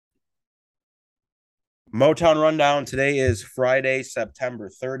Motown Rundown. Today is Friday, September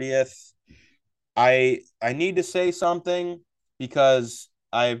 30th. I need to say something because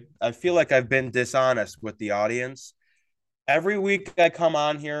I feel like I've been dishonest with the audience. Every week I come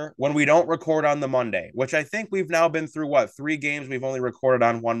on here when we don't record on the Monday, which I think we've now been through three games we've only recorded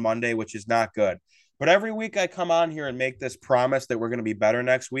on one Monday, which is not good. But every week I come on here and make this promise that we're going to be better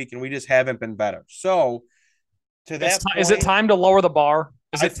next week, and we just haven't been better. So to that Is it point, time to lower the bar?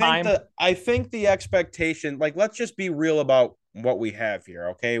 Is I it think time? the I think the expectation, like, let's just be real about what we have here,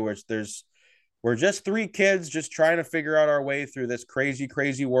 okay? We're just three kids just trying to figure out our way through this crazy,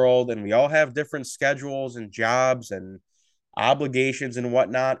 crazy world, and we all have different schedules and jobs and obligations and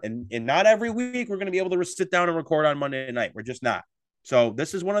whatnot. And not every week we're going to be able to sit down and record on Monday night. We're just not. So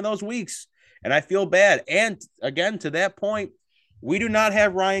this is one of those weeks, and I feel bad. And again, to that point, we do not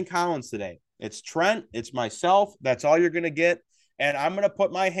have Ryan Collins today. It's Trent. It's myself. That's all you're going to get. And I'm going to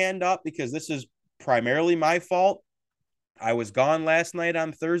put my hand up because this is primarily my fault. I was gone last night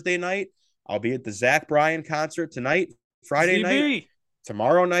on Thursday night. I'll be at the Zach Bryan concert tonight, Friday night. ZB.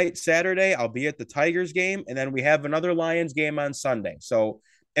 Tomorrow night, Saturday, I'll be at the Tigers game, and then we have another Lions game on Sunday. So,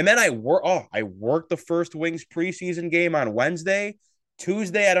 and then I worked the first Wings preseason game on Wednesday.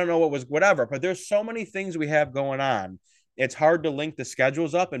 Tuesday, I don't know what was whatever, but there's so many things we have going on. It's hard to link the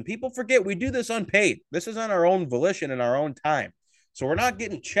schedules up, and people forget we do this unpaid. This is on our own volition and our own time. So we're not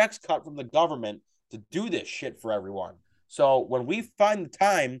getting checks cut from the government to do this shit for everyone. So when we find the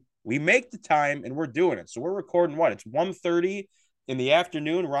time, we make the time and we're doing it. So we're recording what? It's 1:30 in the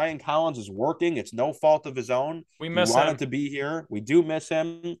afternoon. Ryan Collins is working. It's no fault of his own. We He miss wanted him. to be here. We do miss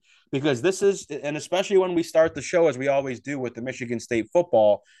him because this is, and especially when we start the show, as we always do with the Michigan State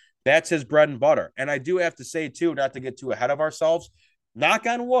football, that's his bread and butter. And I do have to say, too, not to get too ahead of ourselves, knock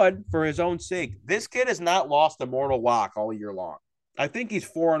on wood for his own sake, this kid has not lost a mortal lock all year long. I think he's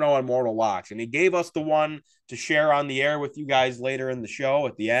 4-0 on mortal locks, and he gave us the one to share on the air with you guys later in the show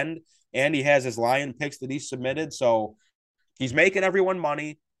at the end. And he has his Lion picks that he submitted. So he's making everyone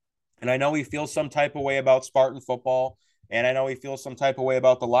money. And I know he feels some type of way about Spartan football. And I know he feels some type of way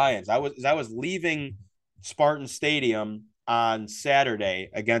about the Lions. I was leaving Spartan Stadium on Saturday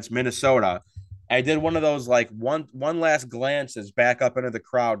against Minnesota. I did one of those like one last glances back up into the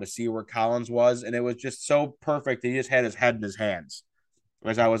crowd to see where Collins was, and it was just so perfect. He just had his head in his hands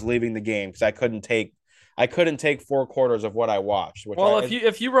as I was leaving the game because I couldn't take four quarters of what I watched, which Well, I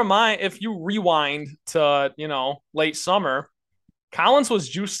if you rewind to late summer, Collins was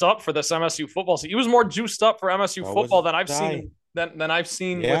juiced up for this MSU football season. He was more juiced up for MSU so football was than I've I. seen than I've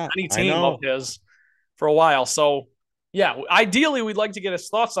seen with Yeah, any I team of know. his for a while. So yeah, ideally we'd like to get his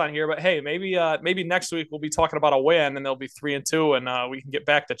thoughts on here, but hey, maybe next week we'll be talking about a win and they'll be 3-2 and we can get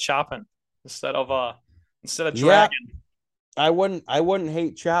back to chopping instead of Yeah, dragging. I wouldn't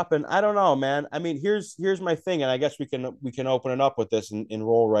hate chopping. I don't know, man. I mean, here's my thing, and I guess we can open it up with this and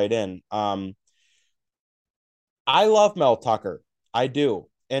roll right in. I love Mel Tucker. I do.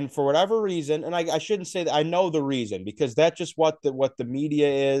 And for whatever reason, and I shouldn't say that I know the reason because that's just what the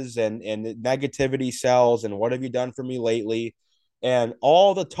media is and the negativity sells and what have you done for me lately? And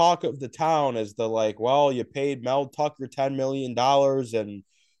all the talk of the town is the like, well, you paid Mel Tucker $10 million and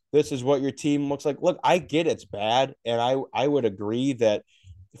this is what your team looks like. Look, I get it's bad, and I would agree that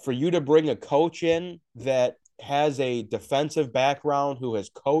for you to bring a coach in that has a defensive background who has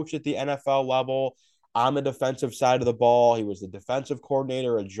coached at the NFL level on the defensive side of the ball. He was the defensive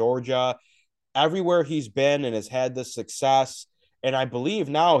coordinator at Georgia. Everywhere he's been and has had this success. And I believe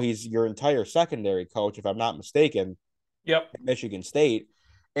now he's your entire secondary coach, if I'm not mistaken, Yep. at Michigan State.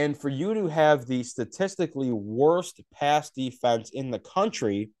 And for you to have the statistically worst pass defense in the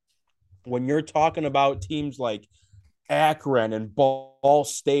country, when you're talking about teams like Akron and Ball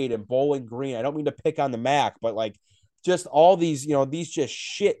State and Bowling Green. I don't mean to pick on the MAC, but like just all these, these just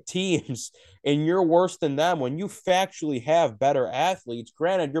shit teams, and you're worse than them when you factually have better athletes.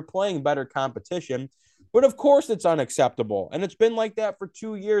 Granted, you're playing better competition, but of course it's unacceptable. And it's been like that for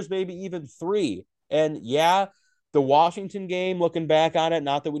 2 years, maybe even three. And yeah, the Washington game, looking back on it,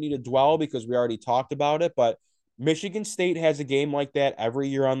 not that we need to dwell because we already talked about it, but Michigan State has a game like that every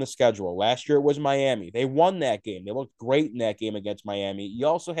year on the schedule. Last year it was Miami. They won that game. They looked great in that game against Miami. You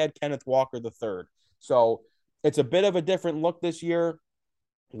also had Kenneth Walker the third. So it's a bit of a different look this year.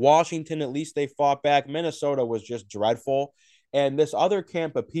 Washington, at least they fought back. Minnesota was just dreadful. And this other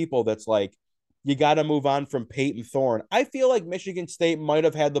camp of people that's like, you got to move on from Peyton Thorne. I feel like Michigan State might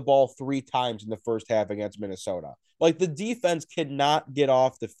have had the ball 3 times in the first half against Minnesota. Like the defense cannot get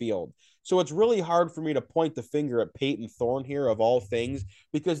off the field. So it's really hard for me to point the finger at Peyton Thorne here, of all things,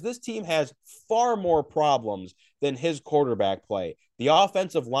 because this team has far more problems than his quarterback play. The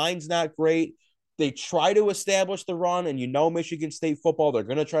offensive line's not great. they try to establish the run, and Michigan State football, they're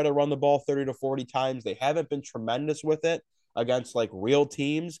going to try to run the ball 30 to 40 times. They haven't been tremendous with it against like real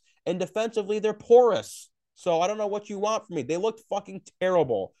teams, and defensively they're porous. So I don't know what you want from me. They looked fucking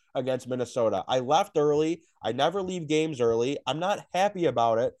terrible against Minnesota. I left early. I never leave games early. I'm not happy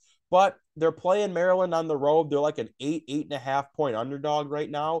about it, but they're playing Maryland on the road. They're like an 8.5 point underdog right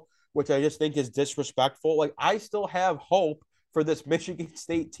now, which I just think is disrespectful. Like, I still have hope for this Michigan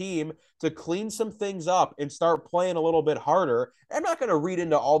State team to clean some things up and start playing a little bit harder. I'm not going to read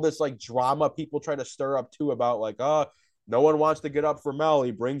into all this like drama people try to stir up too about like, no one wants to get up for Mel.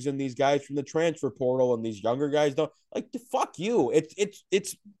 He brings in these guys from the transfer portal, and these younger guys don't. Like, fuck you.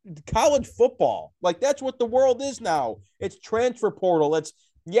 It's college football. Like, that's what the world is now. It's transfer portal.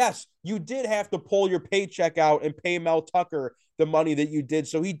 Yes, you did have to pull your paycheck out and pay Mel Tucker the money that you did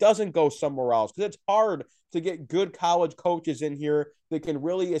so he doesn't go somewhere else, because it's hard to get good college coaches in here that can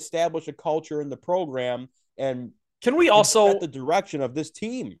really establish a culture in the program and can we also set the direction of this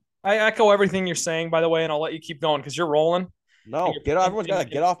team. I echo everything you're saying, by the way, and I'll let you keep going because you're rolling. No, everyone's got to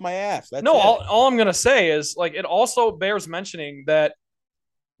get off my ass. That's no, all I'm going to say is, like, it also bears mentioning that,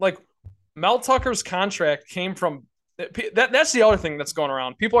 like, Mel Tucker's contract came from that's the other thing that's going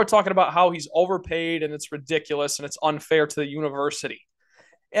around. People are talking about how he's overpaid and it's ridiculous and it's unfair to the university.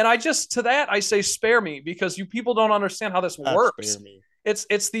 And I say, spare me, because you people don't understand how this works.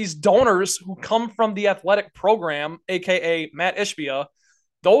 It's these donors who come from the athletic program, aka Matt Ishbia.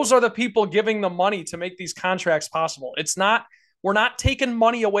 Those are the people giving the money to make these contracts possible. We're not taking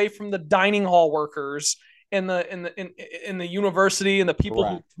money away from the dining hall workers in the university and the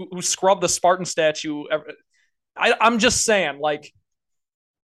people who scrub the Spartan statue. I'm just saying, like,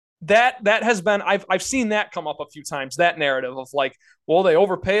 that has been, I've seen that come up a few times, that narrative of like, well, they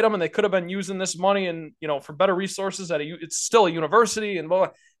overpaid them and they could have been using this money and, for better resources it's still a university and blah,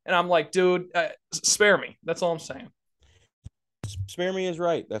 blah. And I'm like, dude, spare me. That's all I'm saying. Spare me is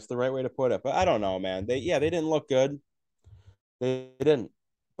right. That's the right way to put it. But I don't know, man. They didn't look good. They didn't.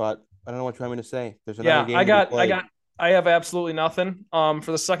 But I don't know what you want me to say. There's another game. I have absolutely nothing. For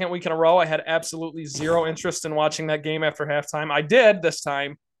the second week in a row, I had absolutely zero interest in watching that game after halftime. I did this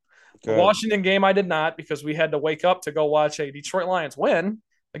time. Good. The Washington game, I did not, because we had to wake up to go watch a Detroit Lions win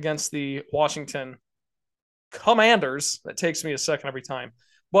against the Washington Commanders. That takes me a second every time.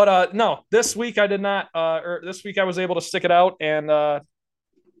 But no, this week I did not. This week I was able to stick it out, and I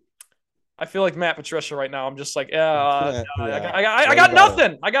feel like Matt Patricia right now. I'm just like, I got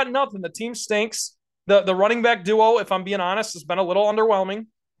nothing. I got nothing. The team stinks. The running back duo, if I'm being honest, has been a little underwhelming,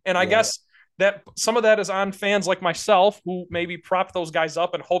 and I guess that some of that is on fans like myself who maybe prop those guys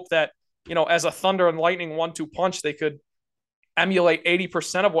up and hope that, as a thunder and lightning 1-2 punch, they could emulate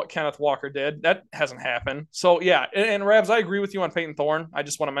 80% of what Kenneth Walker did. That hasn't happened. So, yeah. And Rabs, I agree with you on Peyton Thorne. I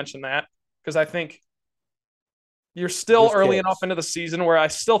just want to mention that because I think you're still early enough into the season where I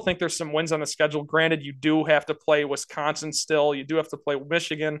still think there's some wins on the schedule. Granted, you do have to play Wisconsin still. You do have to play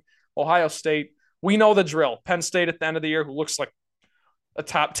Michigan, Ohio State. We know the drill. Penn State at the end of the year, who looks like a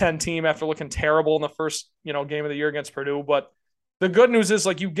top 10 team after looking terrible in the first, game of the year against Purdue. But the good news is,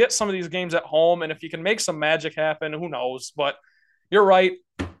 like, you get some of these games at home, and if you can make some magic happen, who knows? But you're right.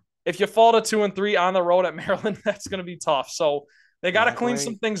 If you fall to 2-3 on the road at Maryland, that's going to be tough. So they got to clean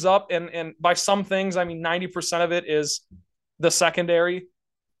some things up. And by some things, I mean 90% of it is the secondary.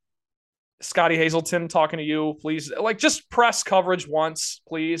 Scotty Hazelton talking to you, please. Like, just press coverage once,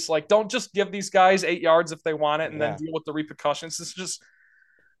 please. Like, don't just give these guys 8 yards if they want it and then deal with the repercussions. It's just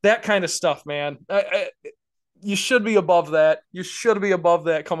that kind of stuff, man. You should be above that. You should be above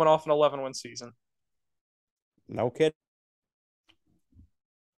that coming off an 11-win season. No kidding.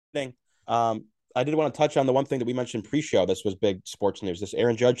 I did want to touch on the one thing that we mentioned pre-show. This was big sports news, this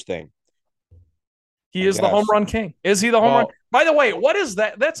Aaron Judge thing. He is the home run king. Is he the home run? By the way, what is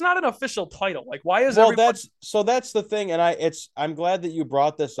that? That's not an official title. Like, why is that's the thing. And I'm glad that you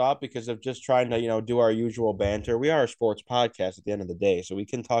brought this up because of just trying to, do our usual banter. We are a sports podcast at the end of the day, so we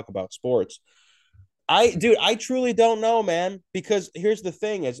can talk about sports. I truly don't know, man, because here's the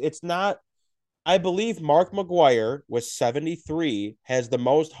thing is it's not, I believe Mark McGwire with 73 has the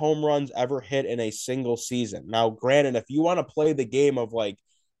most home runs ever hit in a single season. Now, granted, if you want to play the game of like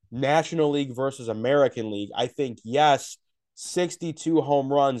National League versus American League, I think, yes, 62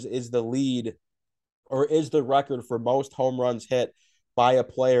 home runs is the lead or is the record for most home runs hit by a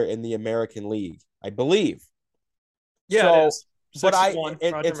player in the American League, I believe. Yeah, so, it is. But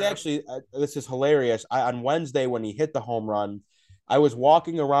it's actually, this is hilarious. On Wednesday when he hit the home run, I was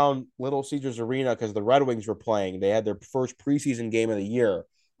walking around Little Caesars Arena because the Red Wings were playing. They had their first preseason game of the year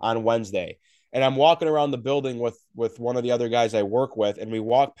on Wednesday. And I'm walking around the building with one of the other guys I work with, and we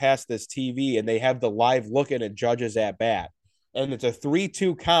walk past this TV, and they have the live looking at Judge's at bat, and it's a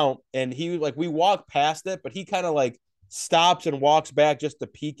 3-2 count. And we walk past it, but he kind of like stops and walks back just to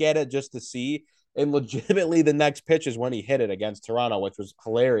peek at it, just to see. And legitimately, the next pitch is when he hit it against Toronto, which was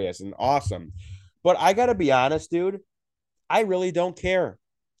hilarious and awesome. But I gotta be honest, dude, I really don't care.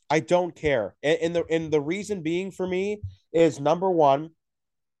 I don't care. And the reason being for me is, number one,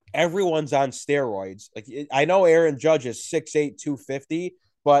 everyone's on steroids. Like, I know Aaron Judge is 6'8", 250,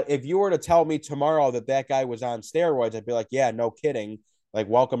 but if you were to tell me tomorrow that guy was on steroids, I'd be like, yeah, no kidding. Like,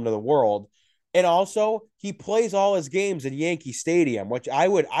 welcome to the world. And also, he plays all his games at Yankee Stadium, which I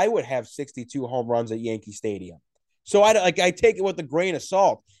would have 62 home runs at Yankee Stadium. So I take it with a grain of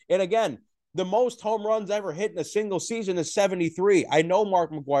salt. And again, the most home runs ever hit in a single season is 73. I know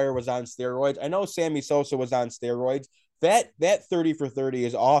Mark McGwire was on steroids. I know Sammy Sosa was on steroids. That 30 for 30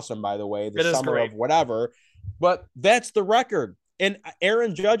 is awesome, by the way, the summer of whatever. But that's the record. And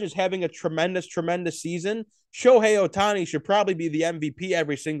Aaron Judge is having a tremendous, tremendous season. Shohei Ohtani should probably be the MVP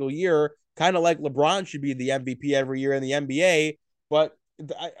every single year, kind of like LeBron should be the MVP every year in the NBA. But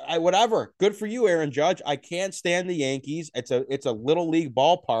I whatever. Good for you, Aaron Judge. I can't stand the Yankees. It's a little league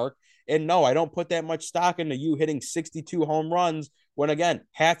ballpark. And no, I don't put that much stock into you hitting 62 home runs when, again,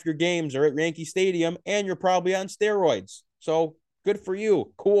 half your games are at Yankee Stadium and you're probably on steroids. So good for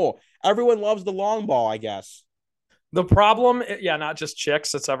you. Cool. Everyone loves the long ball, I guess. The problem, yeah, not just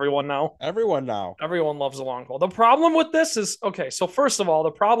chicks. It's everyone now. Everyone now. Everyone loves the long ball. The problem with this is, okay, so first of all,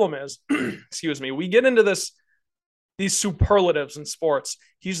 the problem is, excuse me, we get into these superlatives in sports.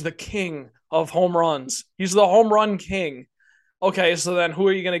 He's the king of home runs. He's the home run king. Okay, so then who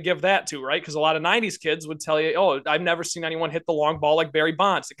are you going to give that to, right? Because a lot of 90s kids would tell you, oh, I've never seen anyone hit the long ball like Barry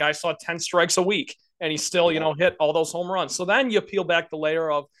Bonds. The guy saw 10 strikes a week, and he still, hit all those home runs. So then you peel back the layer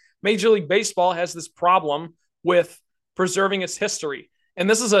of Major League Baseball has this problem with preserving its history. And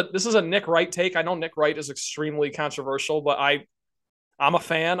this is a Nick Wright take. I know Nick Wright is extremely controversial, but I'm a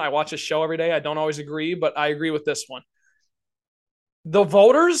fan. I watch his show every day. I don't always agree, but I agree with this one. The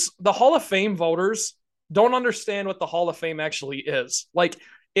voters, the Hall of Fame voters, don't understand what the Hall of Fame actually is. Like,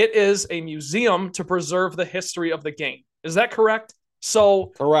 it is a museum to preserve the history of the game. Is that correct?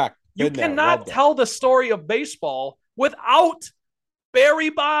 So correct. You cannot tell the story of baseball without Barry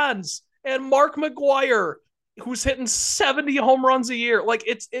Bonds and Mark McGwire, who's hitting 70 home runs a year. Like,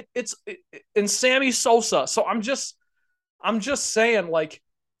 it's and Sammy Sosa. So I'm just saying, like,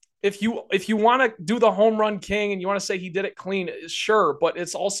 if you want to do the home run king and you want to say he did it clean, sure. But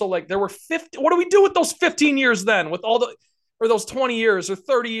it's also like there were 50. What do we do with those 15 years then? With all or those 20 years or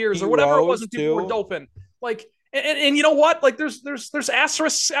 30 years or whatever it was, and people were doping. Like, and you know what? Like, there's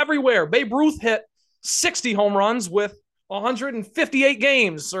asterisks everywhere. Babe Ruth hit 60 home runs with 158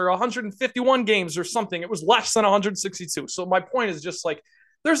 games or 151 games or something. It was less than 162. So my point is just like,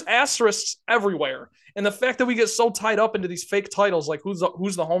 there's asterisks everywhere. And the fact that we get so tied up into these fake titles, like who's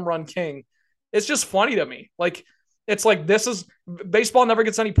the home run king, it's just funny to me. Like, it's like, this is baseball never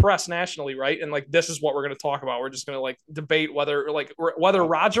gets any press nationally, right? And like, this is what we're going to talk about. We're just going to like debate whether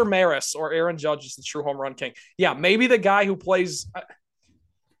Roger Maris or Aaron Judge is the true home run king. Yeah, maybe the guy who plays.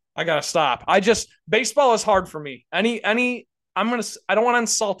 I gotta stop. Baseball is hard for me. I don't want to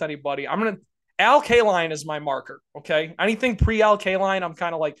insult anybody. Al Kaline is my marker. Okay. Anything pre-Al Kaline, I'm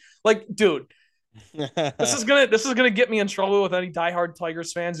kind of like, dude, this is gonna get me in trouble with any diehard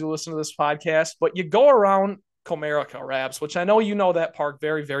Tigers fans who listen to this podcast. But you go around Comerica, Rabs, which I know you know that park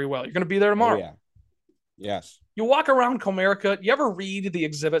very, very well. You're gonna be there tomorrow. Oh, yeah. Yes. You walk around Comerica. You ever read the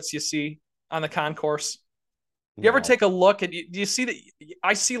exhibits you see on the concourse? You ever take a look at? Do you see that?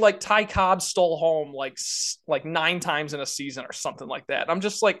 I see like Ty Cobb stole home like 9 times in a season or something like that. I'm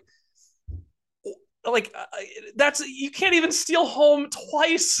just like that's, you can't even steal home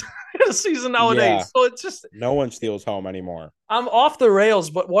twice in a season nowadays. Yeah. So it's just, no one steals home anymore. I'm off the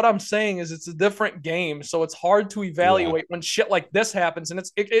rails, but what I'm saying is it's a different game, so it's hard to evaluate when shit like this happens, and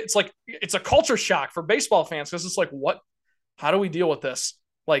it's like it's a culture shock for baseball fans because it's like, what? How do we deal with this?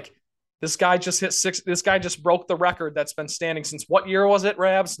 Like, this guy just hit 6. This guy just broke the record that's been standing since what year was it,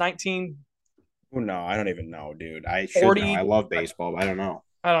 Rabs? 19. Oh, no, I don't even know, dude. I should know. I love baseball, but I don't know.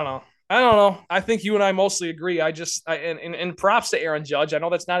 I don't know. I think you and I mostly agree. And props to Aaron Judge. I know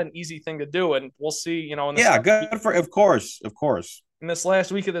that's not an easy thing to do, and we'll see. Of course. In this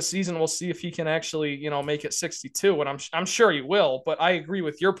last week of the season, we'll see if he can actually, make it 62, and I'm sure he will. But I agree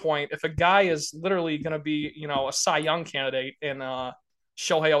with your point. If a guy is literally going to be, a Cy Young candidate in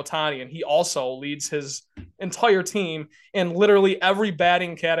Shohei Ohtani, and he also leads his entire team in literally every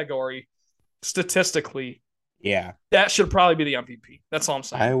batting category statistically, Yeah, That should probably be the MVP. That's all I'm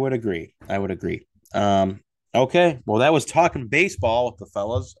saying. I would agree. I would agree. Okay. Well, that was talking baseball with the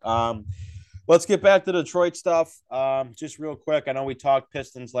fellas. Let's get back to Detroit stuff. Just real quick. I know we talked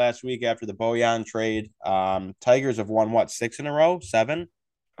Pistons last week after the Bojan trade. Tigers have won what, 6 in a row? 7?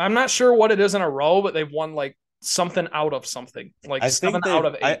 I'm not sure what it is in a row, but they've won like something out of something, like I 7 think out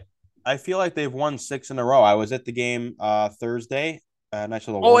they've of 8. I feel like they've won 6 in a row. I was at the game Thursday, and I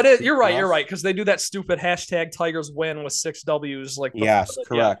saw the Oh, one it is. two You're for right. You're us. right. Because they do that stupid hashtag Tigers win with 6 W's like before Yes, it.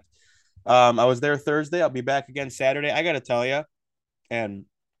 Yeah. correct. I was there Thursday. I'll be back again Saturday. I got to tell you, and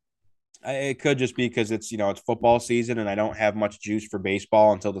it could just be because it's football season and I don't have much juice for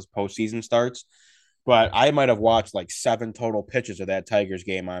baseball until this postseason starts. But I might have watched like 7 total pitches of that Tigers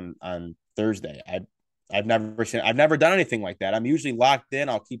game on Thursday. I've never done anything like that. I'm usually locked in.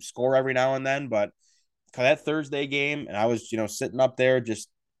 I'll keep score every now and then, but that Thursday game, and I was sitting up there just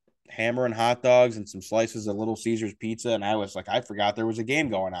hammering hot dogs and some slices of Little Caesars pizza, and I was like, I forgot there was a game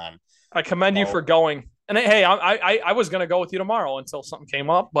going on. I commend you for So going. And hey, I was gonna go with you tomorrow until something came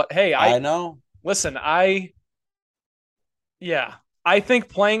up. But hey, I know. listen. Yeah, I think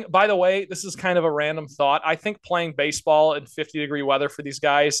playing. By the way, this is kind of a random thought. I think playing baseball in 50-degree weather for these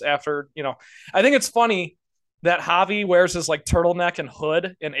guys after I think it's funny that Javi wears his like turtleneck and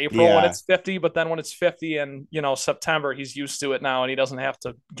hood in April when Yeah, it's 50, but then when it's 50 in September, he's used to it now and he doesn't have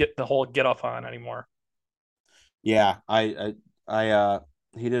to get the whole get up on anymore. yeah.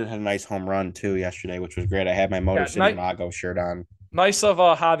 He did have a nice home run too yesterday, which was great. I had my Motor Yeah, City Mago shirt on. nice of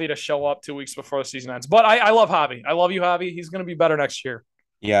Javi to show up 2 weeks before the season ends. But I love Javi. I love you, Javi. He's going to be better next year.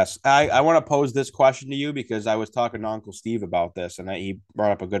 Yes, I want to pose this question to you because I was talking to Uncle Steve about this, and he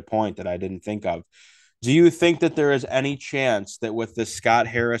brought up a good point that I didn't think of. Do you think that there is any chance that with the Scott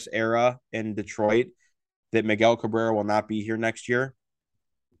Harris era in Detroit, that Miguel Cabrera will not be here next year?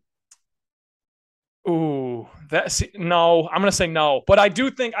 Ooh, that's no. I'm gonna say no, but I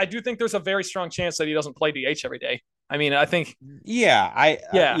do think there's a very strong chance that he doesn't play DH every day. I mean, I think Yeah,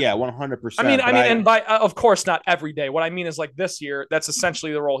 yeah. yeah, I mean, 100%. I But mean, and by of course not every day. What I mean is like this year, that's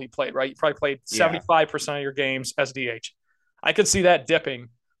essentially the role he played, right? You probably played yeah, 75% of your games as DH. I could see that dipping,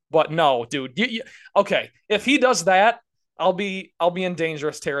 but no, dude. Okay, if he does that, I'll be in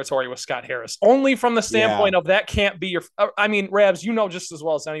dangerous territory with Scott Harris. Only from the yeah, standpoint of that can't be your. I mean, Rabs, you know just as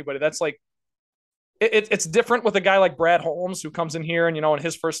well as anybody. That's like it's different with a guy like Brad Holmes who comes in here and in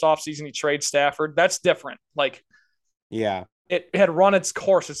his first offseason he trades Stafford. That's different. Like yeah, it had run its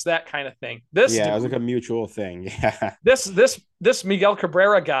course. It's that kind of thing. This yeah. It was like dude, a mutual thing. Yeah, this Miguel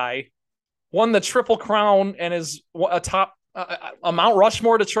Cabrera guy won the Triple Crown and is a top a Mount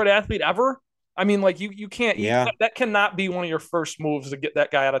Rushmore Detroit athlete ever. I mean, like you can't yeah, that cannot be one of your first moves to get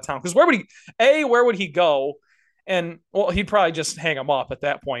that guy out of town. Because where would he go? And well, he'd probably just hang him up at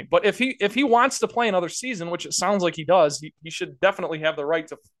that point. But if he wants to play another season, which it sounds like he does, he should definitely have the right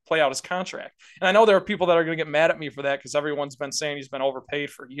to play out his contract. And I know there are people that are going to get mad at me for that because everyone's been saying he's been overpaid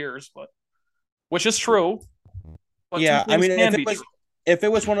for years, but which is true. But two yeah. I things mean, can be true. if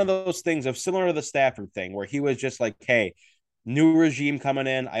it was one of those things of similar to the Stafford thing where he was just like, hey, new regime coming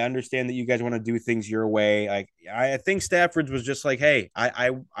in. I understand that you guys want to do things your way. Like I think Stafford's was just like, hey, I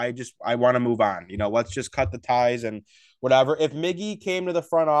want to move on. Let's just cut the ties and whatever. If Miggy came to the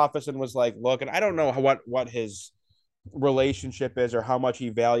front office and was like, look, and I don't know what his relationship is or how much he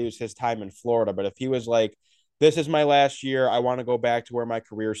values his time in Florida, but if he was like, this is my last year, I want to go back to where my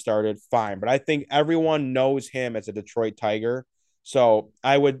career started, fine. But I think everyone knows him as a Detroit Tiger. So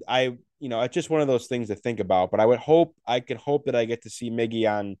it's just one of those things to think about. But I could hope that I get to see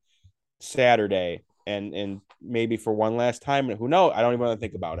Miggy on Saturday and maybe for one last time. And who knows? I don't even want to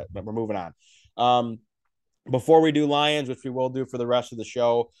think about it, but we're moving on. Before we do Lions, which we will do for the rest of the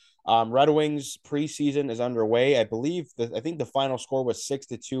show, Red Wings preseason is underway. I think the final score was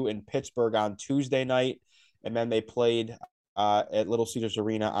 6-2 in Pittsburgh on Tuesday night, and then they played at Little Caesars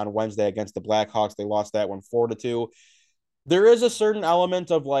Arena on Wednesday against the Blackhawks. They lost that one 4-2. There is a certain element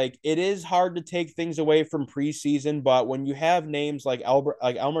of like it is hard to take things away from preseason, but when you have names like Elmer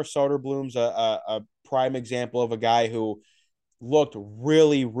Soderblom's a prime example of a guy who looked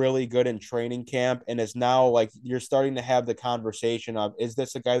really, really good in training camp and is now like you're starting to have the conversation of is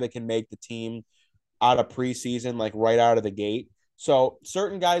this a guy that can make the team out of preseason, like right out of the gate? So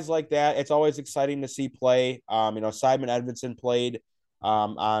certain guys like that, it's always exciting to see play. Simon Edmondson played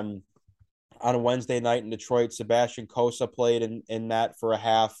on a Wednesday night in Detroit. Sebastian Kosa played in that for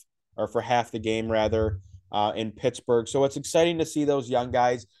half the game rather in Pittsburgh. So it's exciting to see those young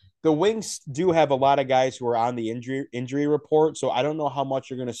guys. The Wings do have a lot of guys who are on the injury report, so I don't know how much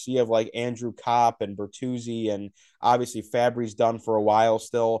you're going to see of like Andrew Kopp and Bertuzzi, and obviously Fabry's done for a while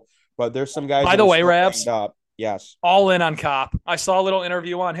still, but there's some guys By that the are way, still banged Rabs, up. Yes. All in on Cop. I saw a little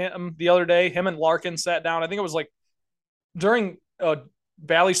interview on him the other day. Him and Larkin sat down. I think it was like during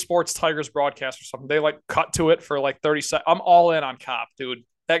Bally Sports Tigers broadcast or something. They like cut to it for like 30 seconds. I'm all in on Cop, dude.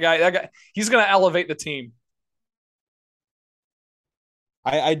 That guy, he's going to elevate the team.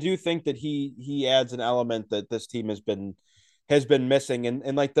 I do think that he adds an element that this team has been missing.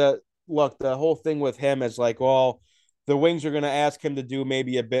 And like the whole thing with him is like, well, the Wings are going to ask him to do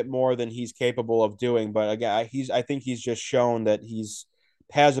maybe a bit more than he's capable of doing. But again, I think he's just shown that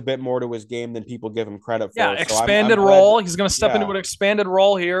has a bit more to his game than people give him credit for. Yeah, So expanded role. He's going to step into an expanded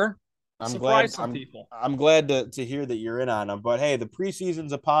role here. Surprise some people. I'm glad to hear that you're in on him. But hey, the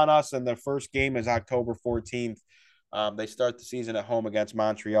preseason's upon us, and the first game is October 14th. They start the season at home against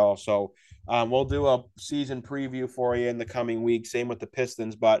Montreal. So we'll do a season preview for you in the coming week. Same with the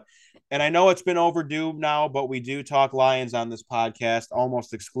Pistons. And I know it's been overdue now, but we do talk Lions on this podcast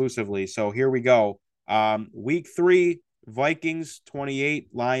almost exclusively. So here we go. Week 3, Vikings 28,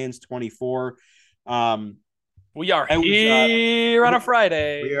 Lions 24. We are here on a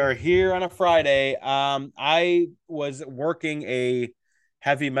Friday. We are here on a Friday. I was working a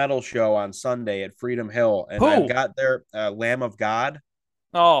heavy metal show on Sunday at Freedom Hill, and I got their Lamb of God.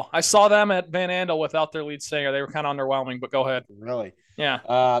 Oh, I saw them at Van Andel without their lead singer. They were kind of underwhelming, but go ahead. Really? Yeah.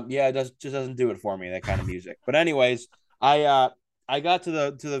 Yeah, it just doesn't do it for me, that kind of music. But anyways, I got to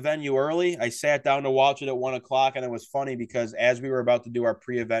the venue early. I sat down to watch it at 1:00, and it was funny because as we were about to do our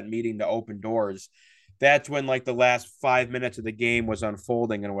pre-event meeting to open doors, that's when like the last 5 minutes of the game was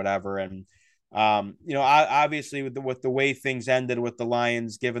unfolding and whatever. And obviously with the way things ended with the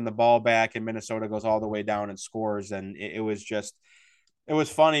Lions giving the ball back and Minnesota goes all the way down and scores, and it was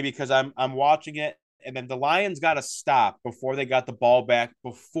funny because I'm watching it, and then the Lions got a stop before they got the ball back,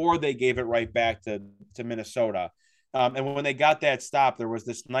 before they gave it right back to Minnesota. And when they got that stop, there was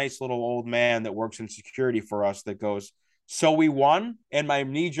this nice little old man that works in security for us that goes, "So we won?" And my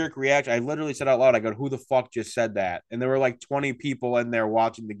knee-jerk reaction, I literally said out loud, I go, "Who the fuck just said that?" And there were like 20 people in there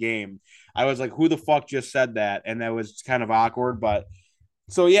watching the game. I was like, "Who the fuck just said that?" And that was kind of awkward. But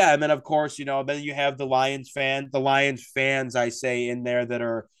so, yeah. And then, of course, then you have the Lions fans, I say, in there that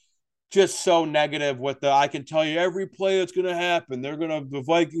are just so negative with I can tell you every play that's going to happen. The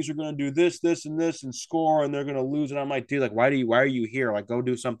Vikings are going to do this, this, and this and score, and they're going to lose. And I'm like, dude, like, why are you here? Like, go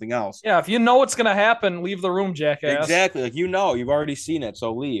do something else. Yeah. If you know what's going to happen, leave the room, jackass. Exactly. Like, you've already seen it.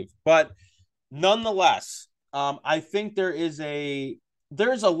 So leave. But nonetheless, I think there's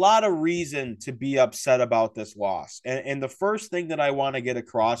a lot of reason to be upset about this loss. And the first thing that I want to get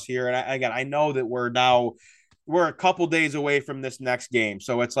across here, and I know that we're a couple days away from this next game.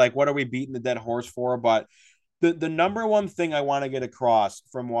 So it's like, what are we beating the dead horse for? But the number one thing I want to get across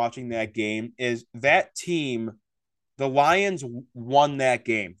from watching that game is that team, the Lions, won that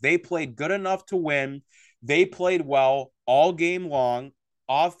game. They played good enough to win. They played well all game long,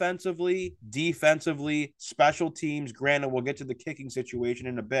 offensively, defensively, special teams. Granted, we'll get to the kicking situation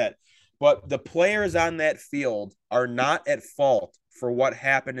in a bit. But the players on that field are not at fault for what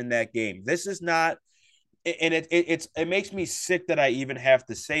happened in that game. This is not – and it makes me sick that I even have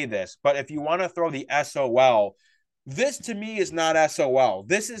to say this, but if you want to throw the SOL, this to me is not SOL.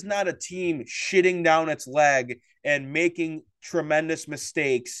 This is not a team shitting down its leg and making tremendous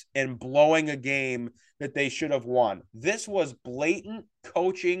mistakes and blowing a game that they should have won. This was blatant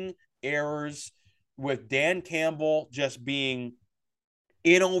coaching errors with Dan Campbell just being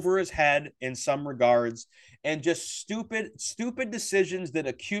in over his head in some regards, and just stupid decisions that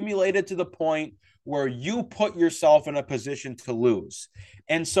accumulated to the point where you put yourself in a position to lose.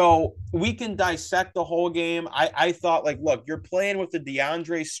 And so we can dissect the whole game. I thought, like, look, you're playing with the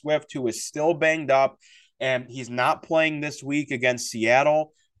DeAndre Swift, who is still banged up, and he's not playing this week against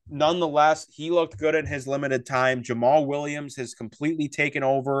Seattle. Nonetheless, he looked good in his limited time. Jamal Williams has completely taken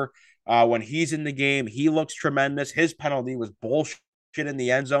over when he's in the game. He looks tremendous. His penalty was bullshit in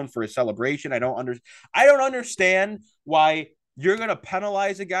the end zone for his celebration. I don't understand why you're going to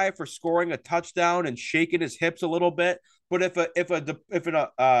penalize a guy for scoring a touchdown and shaking his hips a little bit. But if an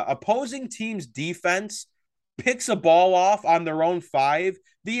opposing team's defense picks a ball off on their own 5,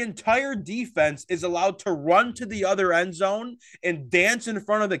 the entire defense is allowed to run to the other end zone and dance in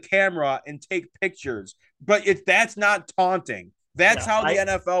front of the camera and take pictures. But that's not taunting. That's how the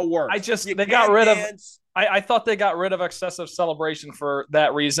NFL works. I thought they got rid of excessive celebration for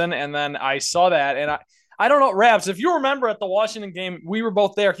that reason. And then I saw that, and I don't know, Rabs, if you remember at the Washington game, we were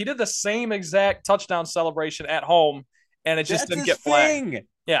both there. He did the same exact touchdown celebration at home, and it just didn't get flagged.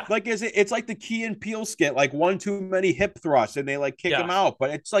 Yeah. Like, it's like the Key and Peele skit, like one too many hip thrusts and they like kick him out. But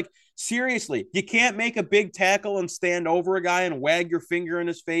it's like, seriously, you can't make a big tackle and stand over a guy and wag your finger in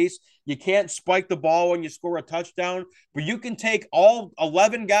his face. You can't spike the ball when you score a touchdown, but you can take all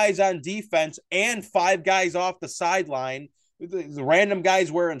 11 guys on defense and 5 guys off the sideline. The random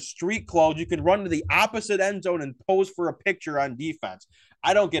guys wearing street clothes. You can run to the opposite end zone and pose for a picture on defense.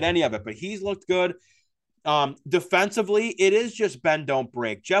 I don't get any of it, but he's looked good. Defensively, it is just bend don't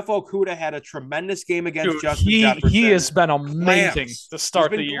break. Jeff Okudah had a tremendous game against Justin Jefferson. He has been amazing to start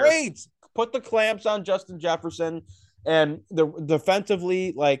the year. Great. Put the clamps on Justin Jefferson, and the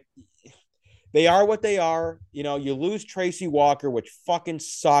defensively, like, they are what they are. You know, you lose Tracy Walker, which fucking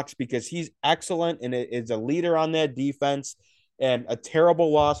sucks because he's excellent and is a leader on that defense, and a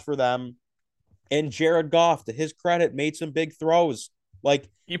terrible loss for them. And Jared Goff, to his credit, made some big throws. Like,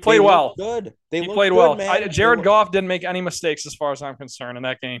 he played well. Good. He played well. Jared Goff didn't make any mistakes as far as I'm concerned in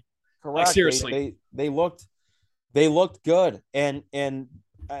that game. Correct. Like, seriously, they looked good. And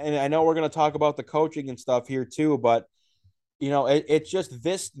I know we're going to talk about the coaching and stuff here too, but you know, it's just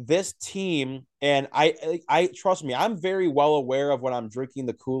this team, and I trust me, I'm very well aware of when I'm drinking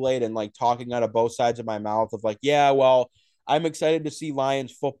the Kool-Aid and like talking out of both sides of my mouth of like, yeah, well, I'm excited to see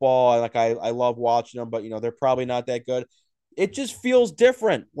Lions football. Like I love watching them, but you know, they're probably not that good. It just feels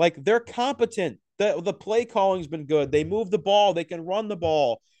different. Like, they're competent. The play calling's been good. They move the ball. They can run the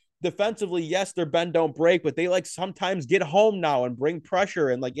ball. Defensively, yes, they're bend don't break, but they like sometimes get home now and bring pressure.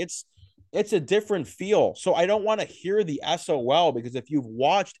 And like, it's a different feel. So I don't want to hear the SOL, because if you've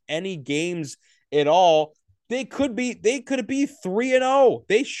watched any games at all, they could be 3-0.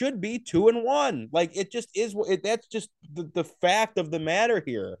 They should be 2-1. Like, it just is. That's just the fact of the matter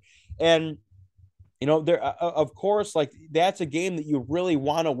here. And you know, there, of course, like, that's a game that you really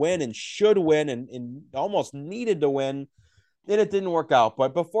want to win and should win and almost needed to win. And it didn't work out.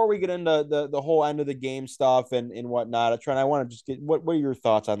 But before we get into the whole end of the game stuff and whatnot, Trent, I want to just get what are your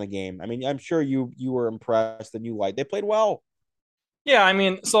thoughts on the game? I mean, I'm sure you were impressed and you liked. They played well. Yeah, I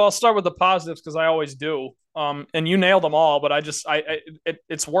mean, so I'll start with the positives because I always do. And you nailed them all, but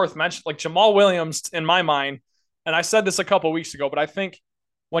it's worth mentioning. Like, Jamal Williams, in my mind, and I said this a couple of weeks ago, but I think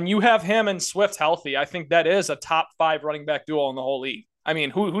when you have him and Swift healthy, I think that is a top 5 running back duo in the whole league. I mean,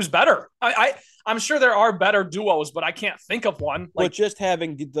 who's better? I'm sure there are better duos, but I can't think of one. Like, but just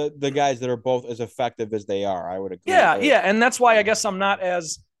having the guys that are both as effective as they are, I would agree. Yeah, and that's why I guess I'm not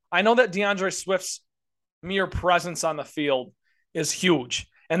as – I know that DeAndre Swift's mere presence on the field is huge,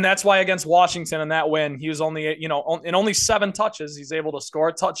 and that's why against Washington in that win, he was only, you know, in only 7 touches, he's able to score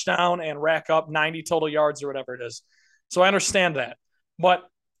a touchdown and rack up 90 total yards or whatever it is. So I understand that. But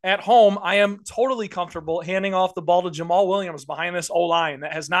at home, I am totally comfortable handing off the ball to Jamal Williams behind this O-line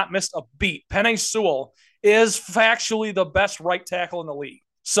that has not missed a beat. Penei Sewell is factually the best right tackle in the league.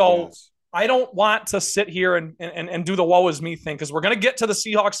 So yes. I don't want to sit here and do the woe is me thing, because we're going to get to the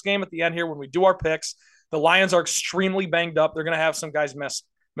Seahawks game at the end here when we do our picks. The Lions are extremely banged up. They're going to have some guys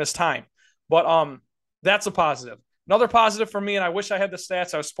miss time. But that's a positive. Another positive for me, and I wish I had the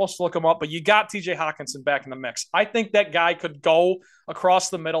stats. I was supposed to look them up, but you got TJ Hawkinson back in the mix. I think that guy could go across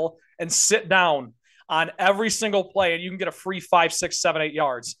the middle and sit down on every single play, and you can get a free 5, 6, 7, 8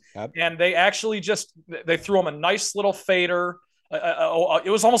 yards. Yep. And they actually they threw him a nice little fader.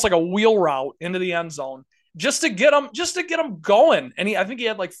 It was almost like a wheel route into the end zone just to get him going. And I think he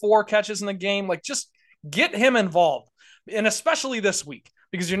had like 4 catches in the game. Like, just get him involved, and especially this week.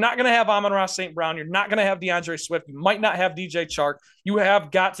 Because you're not going to have Amon-Ra St. Brown. You're not going to have DeAndre Swift. You might not have DJ Chark. You have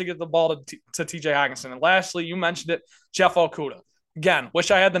got to get the ball to TJ Hawkinson. And lastly, you mentioned it, Jeff Okudah. Again,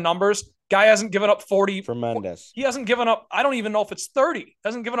 wish I had the numbers. Guy hasn't given up 40. Tremendous. He hasn't given up, I don't even know if it's 30.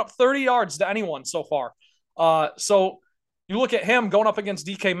 Hasn't given up 30 yards to anyone so far. So you look at him going up against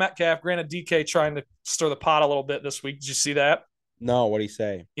DK Metcalf. Granted, DK trying to stir the pot a little bit this week. Did you see that? No, what'd he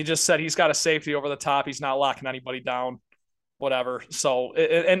say? He just said he's got a safety over the top. He's not locking anybody down. Whatever. So,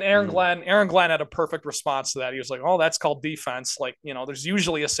 and Aaron Glenn had a perfect response to that. He was like, "Oh, that's called defense. Like, you know, there's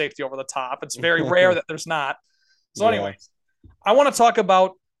usually a safety over the top. It's very rare that there's not." So, anyways, I want to talk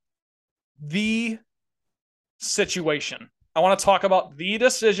about the situation. I want to talk about the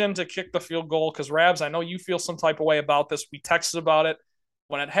decision to kick the field goal because, Rabs, I know you feel some type of way about this. We texted about it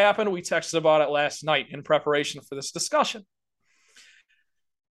when it happened. We texted about it last night in preparation for this discussion.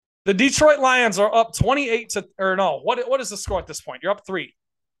 The Detroit Lions are up 28 to, or no, what is the score at this point? You're up 3.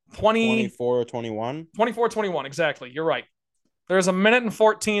 24-21? 24-21, exactly. You're right. There's a minute and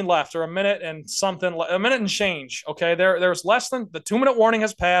 14 left, or a minute and change. Okay, there's less than the 2-minute warning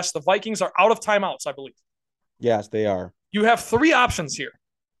has passed. The Vikings are out of timeouts, I believe. Yes, they are. You have 3 options here.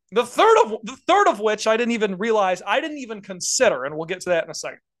 The third of which I didn't even realize, I didn't even consider, and we'll get to that in a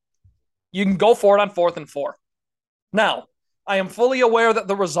second. You can go for it on 4th and 4. Now, I am fully aware that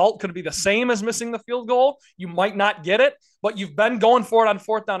the result could be the same as missing the field goal. You might not get it, but you've been going for it on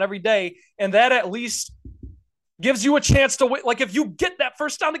 4th down every day, and that at least gives you a chance to win. Like if you get that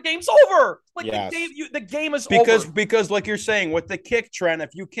first down, the game's over. Like yes. the game is over. Because like you're saying, with the kick, Trent,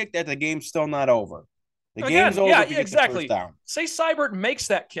 if you kick that, the game's still not over. The game's over if you get the first down. Say Seibert makes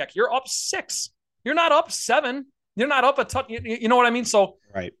that kick. You're up 6. You're not up 7. You're not up a touch. You know what I mean? So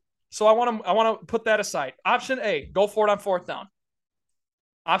right. So I want to put that aside. Option A, go for it on 4th down.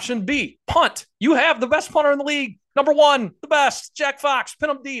 Option B, punt. You have the best punter in the league. Number 1, the best, Jack Fox. Pin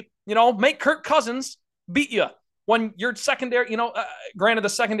him deep. Make Kirk Cousins beat you when your secondary. Granted, the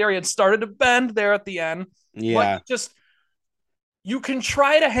secondary had started to bend there at the end. Yeah. But you can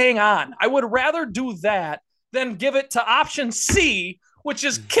try to hang on. I would rather do that than give it to option C, which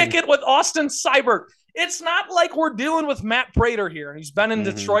is kick it with Austin Seibert. It's not like we're dealing with Matt Prater here. He's been in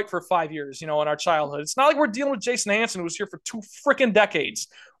Detroit for 5 years, in our childhood. It's not like we're dealing with Jason Hansen, who was here for 2 freaking decades.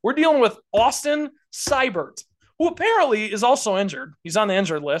 We're dealing with Austin Seibert, who apparently is also injured. He's on the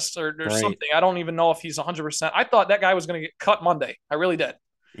injured list or right. Something. I don't even know if he's 100%. I thought that guy was going to get cut Monday. I really did.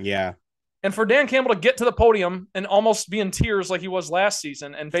 Yeah. And for Dan Campbell to get to the podium and almost be in tears like he was last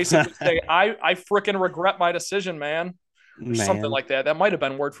season and basically say, I freaking regret my decision, man. Or something like that. That might have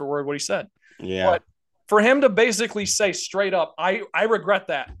been word for word what he said. Yeah. But for him to basically say straight up, I regret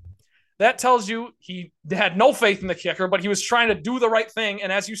that. That tells you he had no faith in the kicker, but he was trying to do the right thing.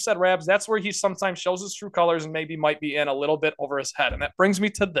 And as you said, Rabs, that's where he sometimes shows his true colors and maybe might be in a little bit over his head. And that brings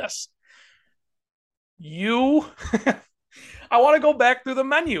me to this. I want to go back through the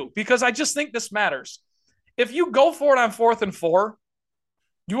menu because I just think this matters. If you go for it on 4th and 4,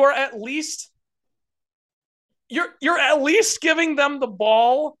 you are at least you're at least giving them the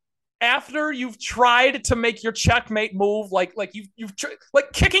ball after you've tried to make your checkmate move. Like you've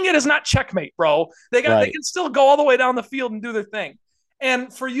kicking it is not checkmate, bro. They can still go all the way down the field and do their thing.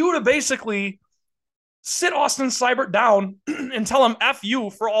 And for you to basically sit Austin Seibert down and tell him F you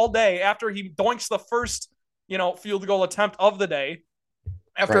for all day after he doinks the first field goal attempt of the day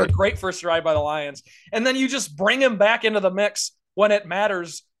after a great first drive by the Lions. And then you just bring him back into the mix when it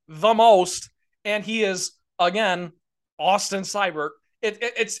matters the most. And he is, again, Austin Seibert.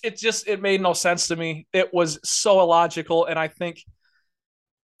 It made no sense to me. It was so illogical. And I think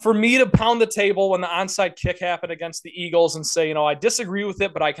for me to pound the table when the onside kick happened against the Eagles and say, I disagree with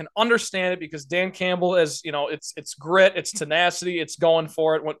it, but I can understand it because Dan Campbell is, it's grit, it's tenacity, it's going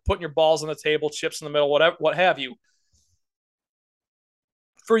for it, putting your balls on the table, chips in the middle, whatever, what have you.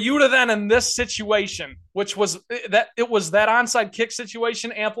 For you to then in this situation, which was that onside kick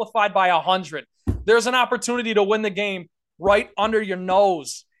situation amplified by 100, there's an opportunity to win the game right under your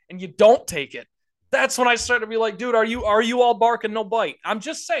nose and you don't take it. That's when I started to be like, dude, are you all bark and no bite? I'm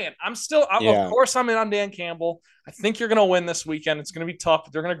just saying. Of course I'm in on Dan Campbell. I think you're going to win this weekend. It's going to be tough,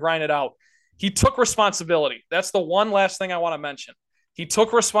 but they're going to grind it out. He took responsibility. That's the one last thing I want to mention. He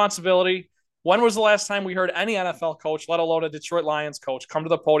took responsibility. When was the last time we heard any NFL coach, let alone a Detroit Lions coach, come to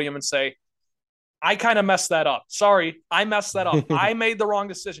the podium and say, I kind of messed that up. Sorry, I messed that up. I made the wrong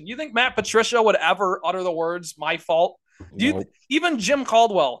decision. You think Matt Patricia would ever utter the words, my fault? Even Jim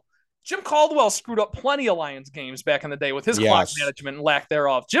Caldwell screwed up plenty of Lions games back in the day with his clock management and lack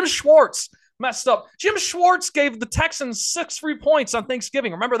thereof. Jim Schwartz messed up. Jim Schwartz gave the Texans 6 free points on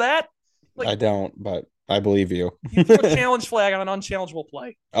Thanksgiving. Remember that? I don't, but I believe you. He threw a challenge flag on an unchallengeable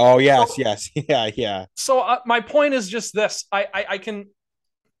play. Oh, yes. Yeah. So my point is just this. I can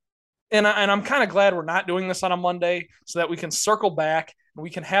 – and I'm kind of glad we're not doing this on a Monday so that we can circle back and we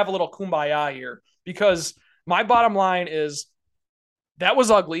can have a little kumbaya here because my bottom line is – that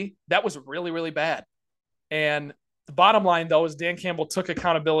was ugly. That was really, really bad. And the bottom line, though, is Dan Campbell took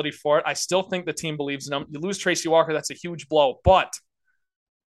accountability for it. I still think the team believes in him. You lose Tracy Walker, that's a huge blow. But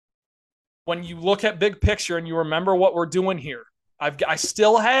when you look at big picture and you remember what we're doing here, I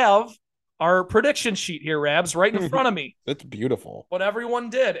still have our prediction sheet here, Rabs, right in front of me. That's beautiful. What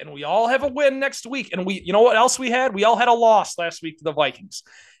everyone did. And we all have a win next week. And you know what else we had? We all had a loss last week to the Vikings.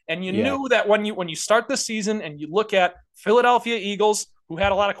 And you knew that when you start the season and you look at Philadelphia Eagles, who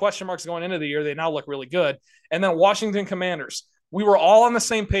had a lot of question marks going into the year, they now look really good. And then Washington Commanders, we were all on the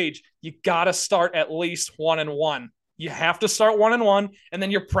same page. You got to start at least 1-1. You have to start 1-1, and then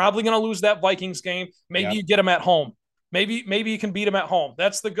you're probably going to lose that Vikings game. Maybe you get them at home. Maybe you can beat them at home.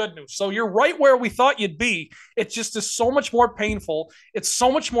 That's the good news. So you're right where we thought you'd be. It just is so much more painful. It's so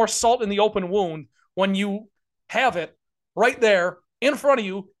much more salt in the open wound when you have it right there in front of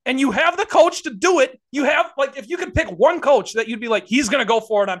you and you have the coach to do it. You have, like, if you could pick one coach that you'd be like, he's going to go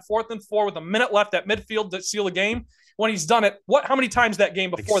for it on 4th and 4 with a minute left at midfield to seal the game. When he's done it, how many times that game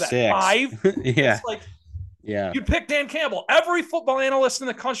before like that? 5? Yeah. It's like, yeah. You'd pick Dan Campbell. Every football analyst in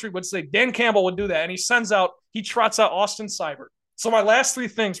the country would say Dan Campbell would do that. And he trots out Austin Seibert. So my last 3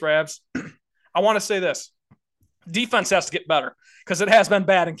 things, Rabs, I want to say this. Defense has to get better because it has been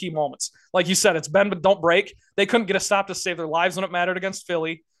bad in key moments. Like you said, it's bend but don't break. They couldn't get a stop to save their lives when it mattered against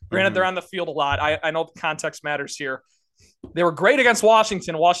Philly. Granted, they're on the field a lot. I know the context matters here. They were great against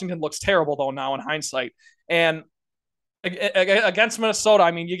Washington. Washington looks terrible, though, now in hindsight. And against Minnesota,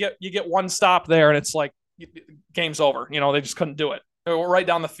 I mean, you get one stop there, and it's like game's over. They just couldn't do it. They were right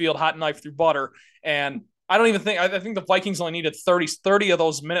down the field, hot knife through butter. And I think the Vikings only needed 30 of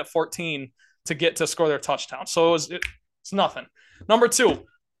those minute 14 to score their touchdown. So it's nothing. Number 2,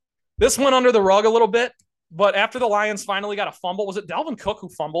 this went under the rug a little bit, but after the Lions finally got a fumble, was it Dalvin Cook who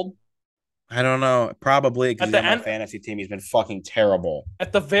fumbled? I don't know. Probably because he's on my fantasy team. He's been fucking terrible.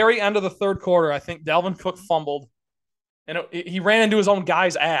 At the very end of the 3rd quarter, I think Dalvin Cook fumbled. And he ran into his own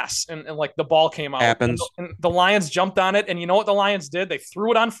guy's ass, and like the ball came out. Happens. And the Lions jumped on it, and you know what the Lions did? They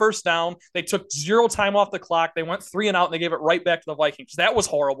threw it on 1st down. They took 0 time off the clock. They went 3 and out, and they gave it right back to the Vikings. That was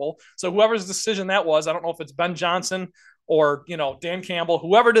horrible. So whoever's decision that was, I don't know if it's Ben Johnson or Dan Campbell,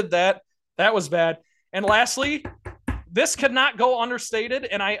 whoever did that was bad. And lastly, this could not go understated,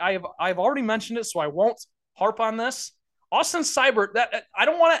 and I've already mentioned it, so I won't harp on this. Austin Seibert, that I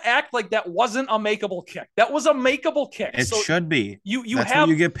don't want to act like that wasn't a makeable kick. That was a makeable kick. It should be. That's what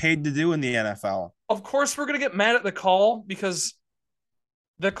you get paid to do in the NFL. Of course, we're gonna get mad at the call because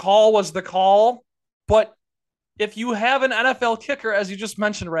the call was the call. But if you have an NFL kicker, as you just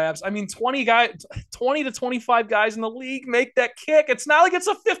mentioned, Rabs, I mean, 20 to 25 guys in the league make that kick. It's not like it's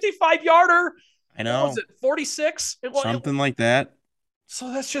a 55-yarder. I know. What was it, 46? Something like that.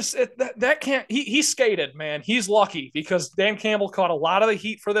 So that's just it. That can't. He skated, man. He's lucky because Dan Campbell caught a lot of the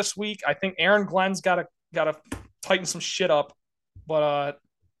heat for this week. I think Aaron Glenn's got to tighten some shit up. But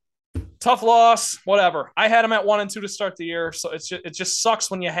tough loss, whatever. I had him at 1 and 2 to start the year, so it just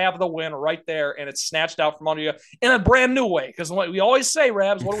sucks when you have the win right there and it's snatched out from under you in a brand new way. Because we always say,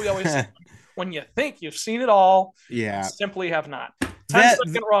 Rabs, what do we always say? When you think you've seen it all, you simply have not.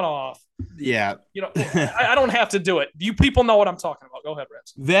 10-second runoff. Yeah. I don't have to do it. You people know what I'm talking about. Go ahead,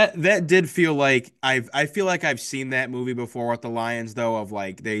 Reds. That did feel like I feel like I've seen that movie before with the Lions, though, of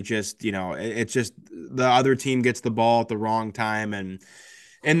like they just, it's just the other team gets the ball at the wrong time and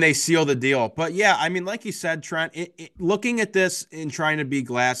they seal the deal. But yeah, I mean, like you said, Trent, looking at this and trying to be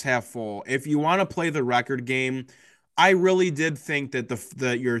glass half full, if you want to play the record game, I really did think that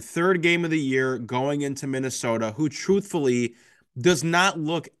your 3rd game of the year going into Minnesota, who truthfully does not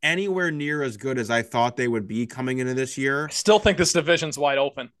look anywhere near as good as I thought they would be coming into this year. I still think this division's wide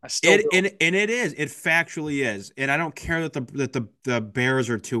open. I still do. And it is. It factually is. And I don't care that the Bears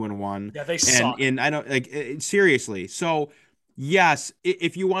are 2-1. Yeah, they suck. And I don't seriously. So yes,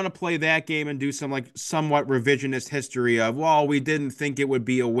 if you want to play that game and do some like somewhat revisionist history of, well, we didn't think it would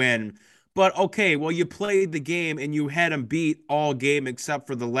be a win. But okay, well, you played the game and you had them beat all game except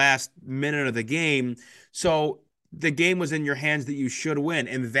for the last minute of the game. So the game was in your hands that you should win.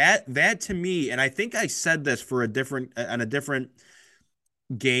 And that to me, and I think I said this on a different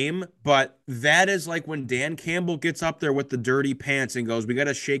game, but that is like when Dan Campbell gets up there with the dirty pants and goes, we got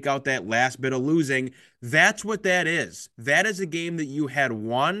to shake out that last bit of losing. That's what that is. That is a game that you had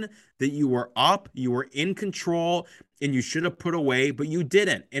won, that you were up, you were in control, and you should have put away, but you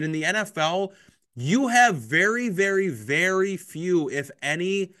didn't. And in the NFL, you have very, very, very few, if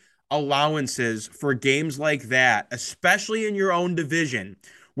any, allowances for games like that, especially in your own division,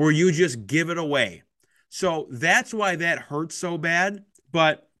 where you just give it away. So that's why that hurts so bad.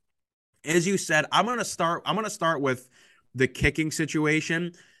 But as you said, I'm gonna start with the kicking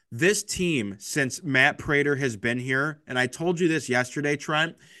situation. This team, since Matt Prater has been here, and I told you this yesterday,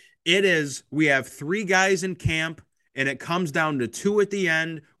 Trent, we have 3 guys in camp. And it comes down to 2 at the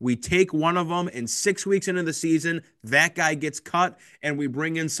end. We take one of them, and 6 weeks into the season, that guy gets cut, and we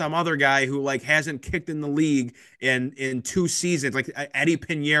bring in some other guy who like hasn't kicked in the league in 2 seasons, like Eddie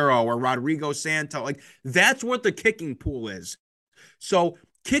Pinheiro or Rodrigo Santo. Like that's what the kicking pool is. So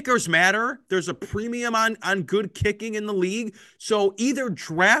kickers matter. There's a premium on good kicking in the league. So either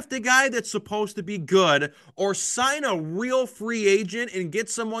draft a guy that's supposed to be good or sign a real free agent and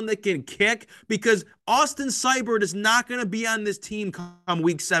get someone that can kick, because Austin Seibert is not going to be on this team come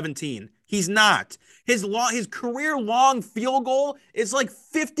week 17. He's not. His career long field goal is like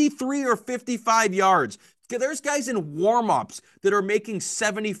 53 or 55 yards. There's guys in warm-ups that are making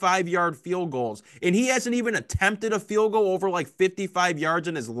 75-yard field goals, and he hasn't even attempted a field goal over like 55 yards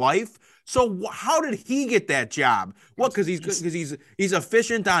in his life. So how did he get that job? What? Because he's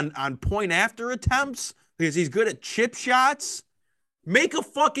efficient on point after attempts. Because he's good at chip shots. Make a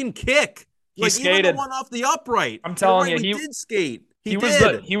fucking kick. He skated. Even the one off the upright. I'm telling you, he did skate. He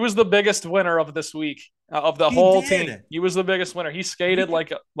was the biggest winner of this week. Of the whole team, he was the biggest winner. He skated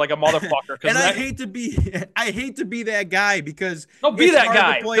like a motherfucker. And I hate to be that guy because be that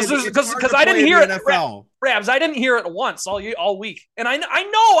guy because I didn't hear it. Rabs, I didn't hear it once all week, and I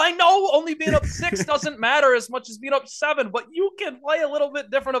know. Only being up 6 doesn't matter as much as being up 7, but you can play a little bit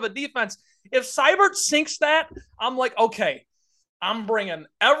different of a defense. If Seibert sinks that, I'm like, okay, I'm bringing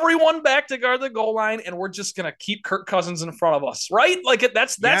everyone back to guard the goal line, and we're just gonna keep Kirk Cousins in front of us, right? Like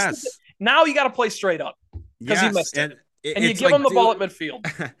that's now you got to play straight up because he missed it. And you give him the ball at midfield.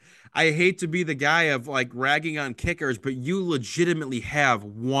 I hate to be the guy of like ragging on kickers, but you legitimately have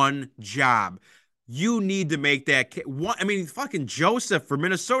one job. You need to make that kick. I mean, fucking Joseph for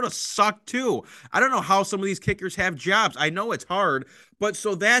Minnesota sucked too. I don't know how some of these kickers have jobs. I know it's hard, but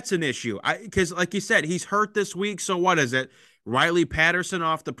so that's an issue. Because like you said, he's hurt this week. So what is it? Riley Patterson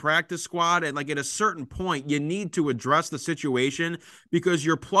off the practice squad. And like at a certain point, you need to address the situation because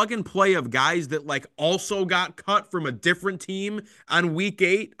your plug and play of guys that like also got cut from a different team on week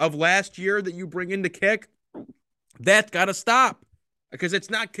 8 of last year that you bring in to kick, that's got to stop because it's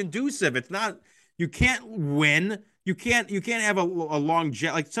not conducive. It's not, you can't win. You can't have a long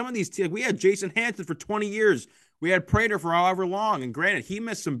jet. Like some of these, like we had Jason Hanson for 20 years. We had Prater for however long. And granted, he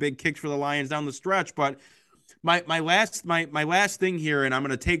missed some big kicks for the Lions down the stretch, but my last thing here, and I'm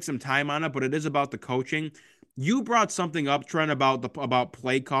going to take some time on it, but it is about the coaching. You brought something up, Trent, about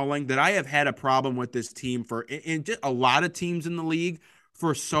play calling that I have had a problem with this team for in just a lot of teams in the league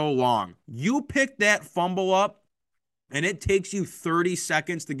for so long. You pick that fumble up, and it takes you 30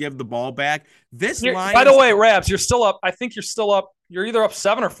 seconds to give the ball back. By the way, Rabs, you're still up. I think you're still up. You're either up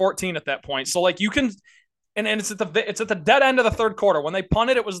 7 or 14 at that point. So like you can, and it's at the dead end of the third quarter. When they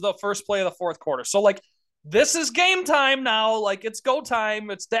punted, it was the first play of the fourth quarter. So like. This is game time now. Like it's go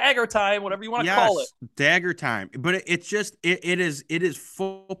time. It's dagger time, whatever you want to call it. Dagger time. But it's just, it is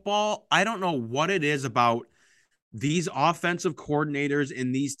football. I don't know what it is about these offensive coordinators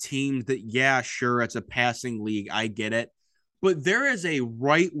in these teams that, yeah, sure, it's a passing league. I get it. But there is a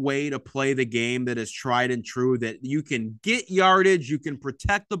right way to play the game that is tried and true that you can get yardage, you can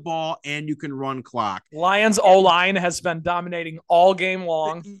protect the ball, and you can run clock. Lions O-line has been dominating all game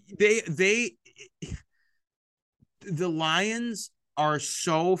long. The Lions are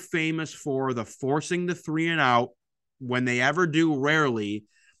so famous for the forcing the 3 and out when they ever do, rarely,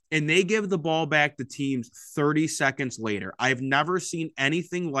 and they give the ball back to teams 30 seconds later. I've never seen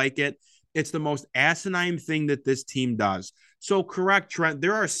anything like it. It's the most asinine thing that this team does. So correct, Trent,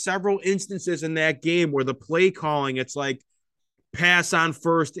 there are several instances in that game where the play calling, it's like pass on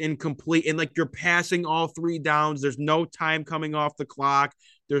first, incomplete, and like you're passing all 3 downs. There's no time coming off the clock.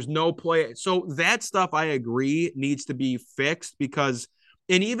 There's no play. So that stuff, I agree, needs to be fixed because,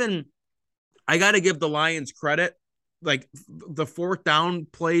 and even I got to give the Lions credit, like the 4th down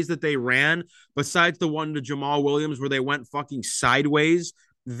plays that they ran, besides the one to Jamal Williams where they went fucking sideways,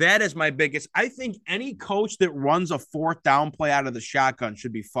 that is my biggest. I think any coach that runs a 4th down play out of the shotgun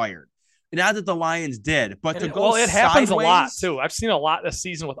should be fired. Not that the Lions did, but to go it happens a lot too. I've seen a lot this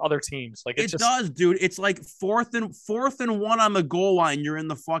season with other teams. Like it does, dude. It's like fourth and 1 on the goal line. You're in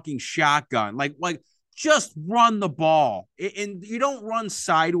the fucking shotgun. Like just run the ball, and you don't run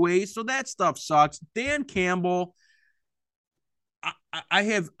sideways. So that stuff sucks. Dan Campbell. I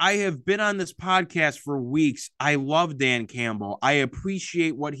have been on this podcast for weeks. I love Dan Campbell. I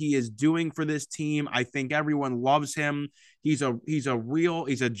appreciate what he is doing for this team. I think everyone loves him. He's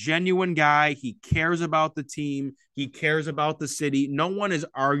a genuine guy. He cares about the team. He cares about the city. No one is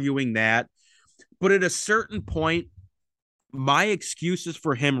arguing that. But at a certain point, my excuses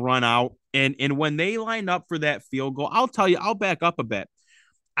for him run out. And when they lined up for that field goal, I'll tell you, I'll back up a bit.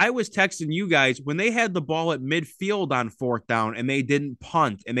 I was texting you guys when they had the ball at midfield on 4th down and they didn't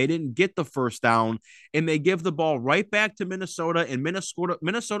punt and they didn't get the 1st down and they give the ball right back to Minnesota and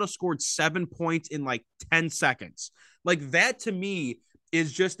Minnesota scored 7 points in like 10 seconds. Like that to me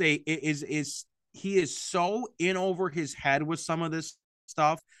is just he is so in over his head with some of this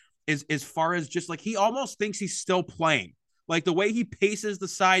stuff as far as just like he almost thinks he's still playing. Like the way he paces the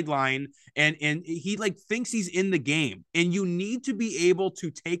sideline and he like thinks he's in the game. And you need to be able to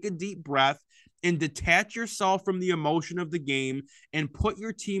take a deep breath and detach yourself from the emotion of the game and put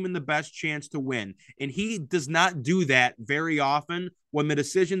your team in the best chance to win. And he does not do that very often when the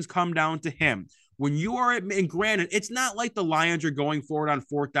decisions come down to him. when you are at, and granted, it's not like the Lions are going for it on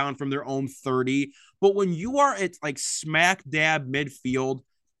fourth down from their own 30, but when you are at like smack dab midfield,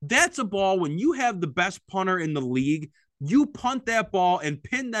 that's a ball when you have the best punter in the league. You punt that ball and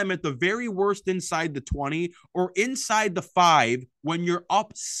pin them at the very worst inside the 20 or inside the 5 when you're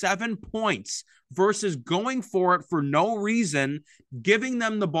up 7 points versus going for it for no reason, giving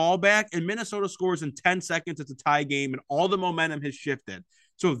them the ball back, and Minnesota scores in 10 seconds. It's a tie game, and all the momentum has shifted.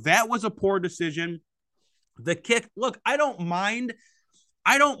 So that was a poor decision. The kick, look, I don't mind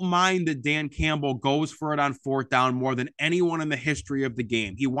that Dan Campbell goes for it on fourth down more than anyone in the history of the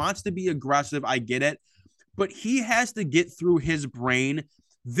game. He wants to be aggressive. I get it. But he has to get through his brain.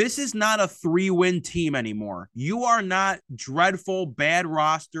 This is not a 3-win team anymore. You are not dreadful, bad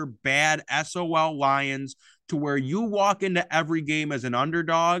roster, bad SOL Lions to where you walk into every game as an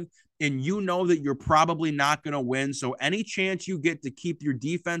underdog and you know that you're probably not going to win. So any chance you get to keep your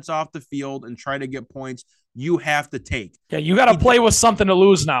defense off the field and try to get points, you have to take. Yeah, you got to play with something to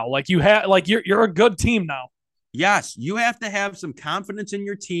lose now. Like you're a good team now. Yes, you have to have some confidence in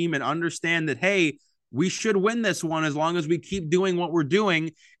your team and understand that, hey, we should win this one as long as we keep doing what we're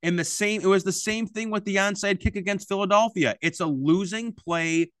doing. And it was the same thing with the onside kick against Philadelphia. It's a losing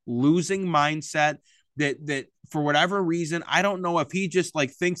play, losing mindset that for whatever reason, I don't know if he just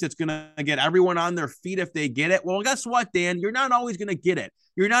like thinks it's going to get everyone on their feet if they get it. Well, guess what, Dan? You're not always going to get it.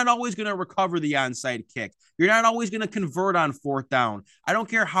 You're not always going to recover the onside kick. You're not always going to convert on fourth down. I don't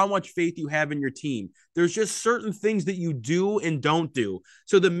care how much faith you have in your team. There's just certain things that you do and don't do.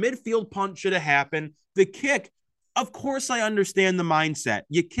 So the midfield punt should have happened. The kick, of course, I understand the mindset.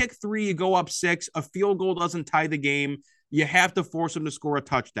 You kick 3, you go up 6, a field goal doesn't tie the game. You have to force them to score a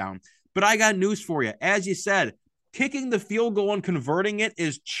touchdown. But I got news for you. As you said, kicking the field goal and converting it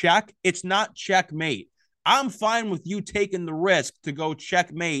is check. It's not checkmate. I'm fine with you taking the risk to go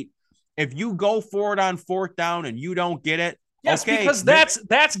checkmate. If you go for it on fourth down and you don't get it, yes, okay, because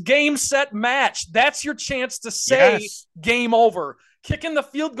that's game, set, match. That's your chance to say game over. Kicking the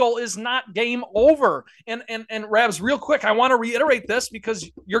field goal is not game over. And Rabs, real quick, I want to reiterate this because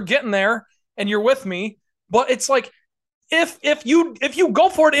you're getting there and you're with me. But it's like if you go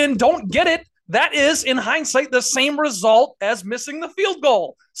for it and don't get it, that is in hindsight the same result as missing the field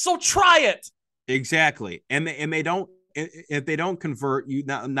goal. So try it. Exactly. And they don't. If they don't convert, you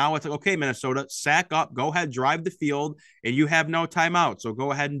now it's like, okay, Minnesota, sack up, go ahead, drive the field, and you have no timeout. So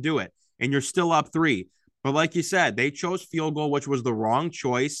go ahead and do it. And you're still up 3. But like you said, they chose field goal, which was the wrong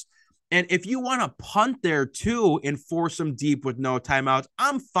choice. And if you want to punt there too and force them deep with no timeouts,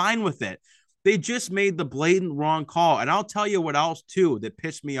 I'm fine with it. They just made the blatant wrong call. And I'll tell you what else too that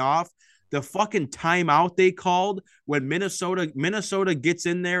pissed me off. The fucking timeout they called when Minnesota gets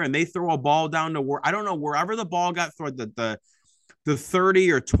in there and they throw a ball down to I don't know, wherever the ball got thrown, the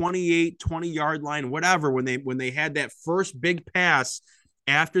 30 or 28, 20-yard line, whatever, when they had that first big pass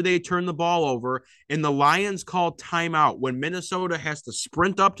after they turned the ball over, and the Lions called timeout when Minnesota has to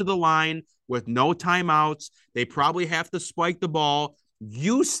sprint up to the line with no timeouts. They probably have to spike the ball.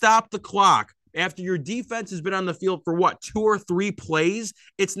 You stop the clock after your defense has been on the field for 2 or 3 plays.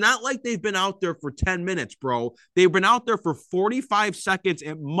 It's not like they've been out there for 10 minutes, bro. They've been out there for 45 seconds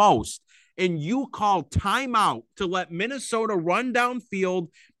at most. And you call timeout to let Minnesota run downfield,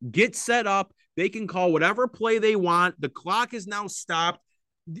 get set up. They can call whatever play they want. The clock is now stopped.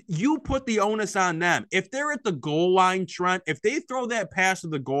 You put the onus on them. If they're at the goal line, Trent, if they throw that pass to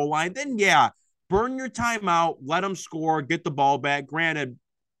the goal line, then yeah, burn your timeout, let them score, get the ball back. Granted,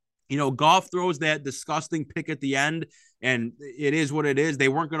 Goff throws that disgusting pick at the end, and it is what it is. They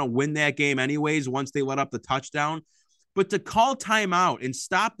weren't going to win that game anyways once they let up the touchdown. But to call timeout and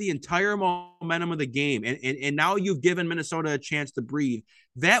stop the entire momentum of the game, and now you've given Minnesota a chance to breathe,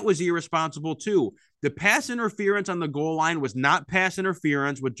 that was irresponsible too. The pass interference on the goal line was not pass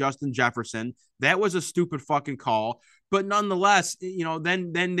interference with Justin Jefferson. That was a stupid fucking call. But nonetheless,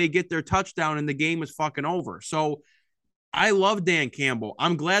 then they get their touchdown and the game is fucking over. So I love Dan Campbell.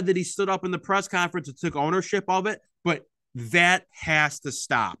 I'm glad that he stood up in the press conference and took ownership of it, but that has to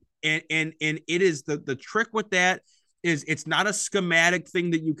stop. And it is the trick with that is it's not a schematic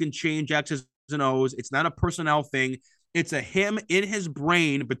thing that you can change X's and O's. It's not a personnel thing. It's a him in his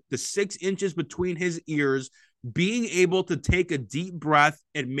brain, but the 6 inches between his ears, being able to take a deep breath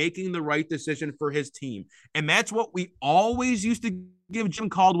and making the right decision for his team. And that's what we always used to give Jim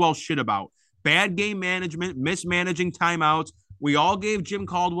Caldwell shit about. Bad game management, mismanaging timeouts. We all gave Jim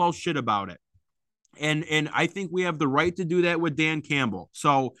Caldwell shit about it. And I think we have the right to do that with Dan Campbell.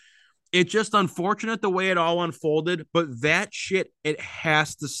 So it's just unfortunate the way it all unfolded, but that shit, it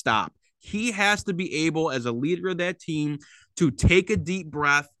has to stop. He has to be able, as a leader of that team, to take a deep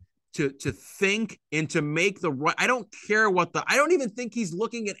breath to think and to make the right. I don't care I don't even think he's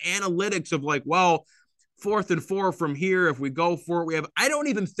looking at analytics of like, well, 4th and 4 from here. If we go for it, I don't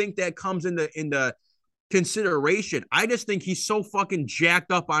even think that comes into consideration. I just think he's so fucking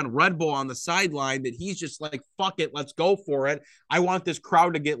jacked up on Red Bull on the sideline that he's just like, fuck it, let's go for it. I want this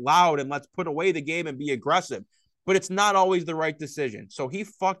crowd to get loud and let's put away the game and be aggressive. But it's not always the right decision. So he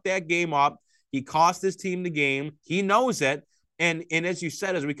fucked that game up. He cost his team the game. He knows it. And as you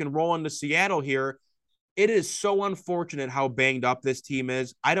said, as we can roll into Seattle here, it is so unfortunate how banged up this team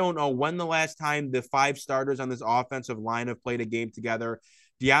is. I don't know when the last time the 5 starters on this offensive line have played a game together.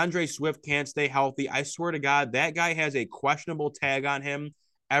 DeAndre Swift can't stay healthy. I swear to God, that guy has a questionable tag on him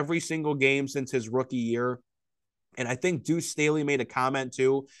every single game since his rookie year. And I think Deuce Staley made a comment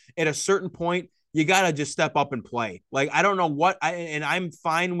too. At a certain point, you got to just step up and play. Like, I don't know what, and I'm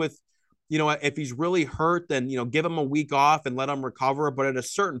fine with, if he's really hurt, then, give him a week off and let him recover. But at a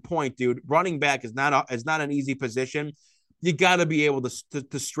certain point, dude, running back is not an easy position. You got to be able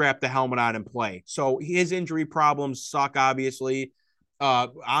to strap the helmet on and play. So his injury problems suck, obviously.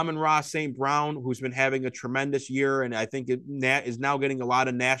 Amon-Ra St. Brown, who's been having a tremendous year, and I think is now getting a lot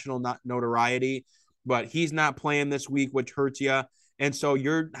of national notoriety, but he's not playing this week, which hurts you. And so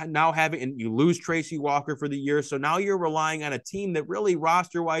you're now and you lose Tracy Walker for the year. So now you're relying on a team that really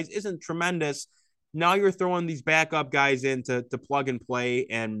roster-wise isn't tremendous. Now you're throwing these backup guys in to plug and play.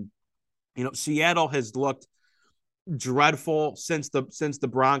 And, Seattle has looked dreadful since the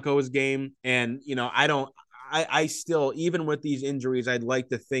Broncos game. And, I still, even with these injuries, I'd like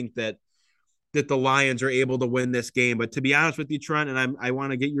to think that the Lions are able to win this game. But to be honest with you, Trent, and I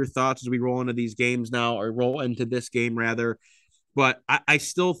want to get your thoughts as we roll into these games now, or roll into this game rather. But I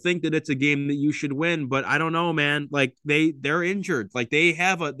still think that it's a game that you should win. But I don't know, man. Like they're injured. Like they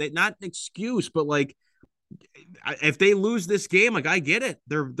have not an excuse, but like if they lose this game, like I get it.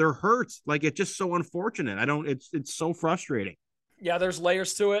 They're hurt. Like it's just so unfortunate. It's so frustrating. Yeah, there's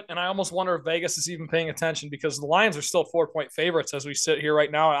layers to it, and I almost wonder if Vegas is even paying attention because the Lions are still 4-point favorites as we sit here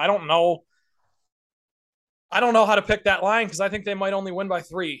right now. I don't know how to pick that line because I think they might only win by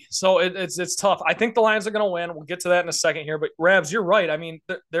 3. So it's tough. I think the Lions are going to win. We'll get to that in a second here. But Rabs, you're right. I mean,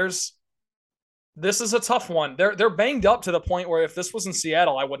 this is a tough one. They're banged up to the point where if this was in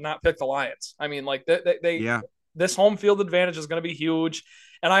Seattle, I would not pick the Lions. I mean, like this home field advantage is going to be huge,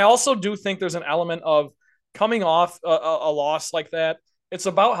 and I also do think there's an element of coming off a loss like that. It's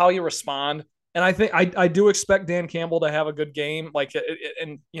about how you respond. And I think I do expect Dan Campbell to have a good game. Like,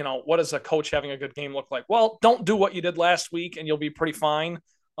 and what does a coach having a good game look like? Well, don't do what you did last week, and you'll be pretty fine.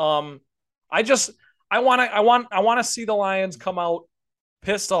 I want to see the Lions come out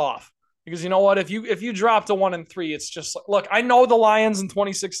pissed off because you know what? If you drop to 1-3, it's just look. I know the Lions in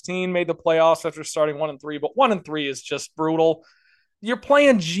 2016 made the playoffs after starting 1-3, but 1-3 is just brutal. You're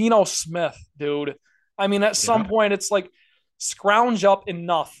playing Geno Smith, dude. I mean, at some point, it's like scrounge up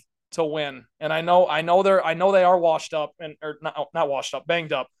enough to win. And I know they are washed up or not washed up,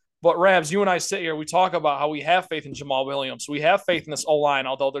 banged up. But Rabs, you and I sit here, we talk about how we have faith in Jamal Williams. We have faith in this O-line,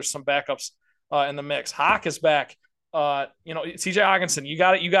 although there's some backups in the mix. Hawk is back. TJ Hawkinson, you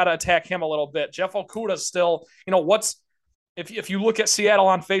got to attack him a little bit. Jeff Okuda's still, if you look at Seattle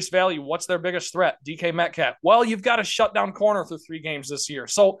on face value, what's their biggest threat? DK Metcalf. Well, you've got a shutdown corner through 3 games this year.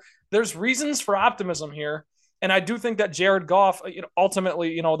 So there's reasons for optimism here. And I do think that Jared Goff,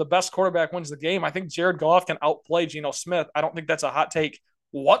 ultimately, the best quarterback wins the game. I think Jared Goff can outplay Geno Smith. I don't think that's a hot take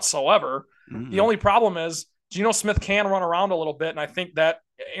whatsoever. Mm-hmm. The only problem is Geno Smith can run around a little bit. And I think that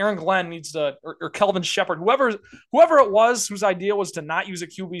Aaron Glenn needs to, or Kelvin Shepard, whoever it was whose idea was to not use a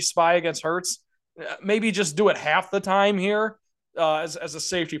QB spy against Hurts, maybe just do it half the time here as a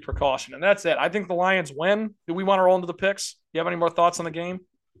safety precaution. And that's it. I think the Lions win. Do we want to roll into the picks? Do you have any more thoughts on the game?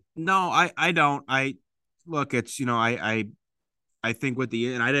 No, I don't. Look, it's, I think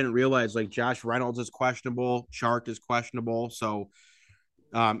and I didn't realize like Josh Reynolds is questionable. Chark is questionable. So,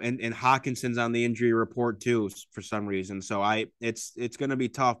 and Hawkinson's on the injury report too, for some reason. So it's going to be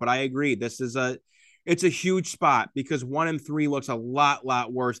tough, but I agree. It's a huge spot because 1-3 looks a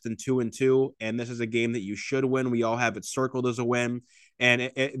lot worse than 2-2. And this is a game that you should win. We all have it circled as a win.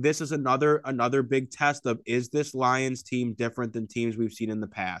 And this is another big test of, is this Lions team different than teams we've seen in the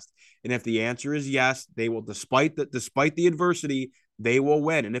past? And if the answer is yes, they will, despite the adversity, they will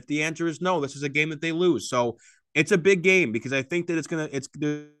win. And if the answer is no, this is a game that they lose. So it's a big game because I think that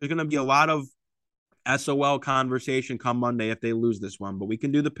there's gonna be a lot of SOL conversation come Monday if they lose this one. But we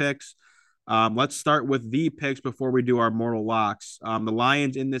can do the picks. Let's start with the picks before we do our mortal locks. The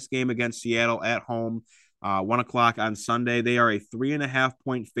Lions in this game against Seattle at home. 1:00 on Sunday. They are a 3.5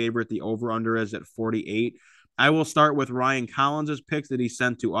 point favorite. The over-under is at 48. I will start with Ryan Collins' picks that he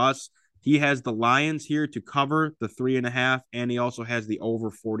sent to us. He has the Lions here to cover the 3.5, and he also has the over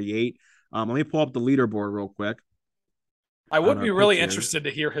 48. Let me pull up the leaderboard real quick. I would be really interested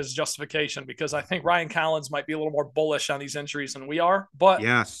to hear his justification because I think Ryan Collins might be a little more bullish on these injuries than we are, but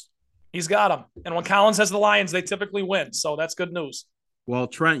yes, he's got them. And when Collins has the Lions, they typically win, so that's good news. Well,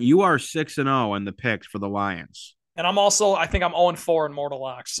 Trent, you are 6-0 in the picks for the Lions. And I'm also, I think I'm 0-4 in Mortal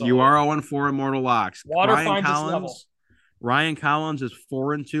Locks. So. You are 0-4 in Mortal Locks. Water finds its level. Ryan Collins is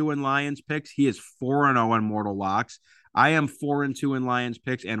 4-2 in Lions picks. He is 4-0 in Mortal Locks. I am 4-2 in Lions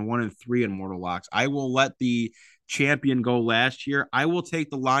picks and 1-3 in Mortal Locks. I will let the champion go last year. I will take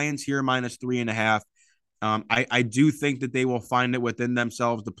the Lions here minus 3.5. I do think that they will find it within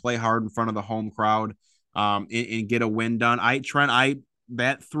themselves to play hard in front of the home crowd and get a win done. I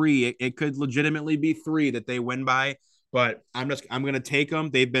bet 3. It could legitimately be 3 that they win by, but I'm going to take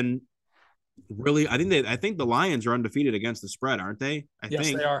them. They've been really, I think the Lions are undefeated against the spread, aren't they?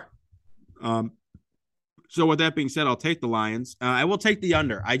 Yes, they are. So with that being said, I'll take the Lions. I will take the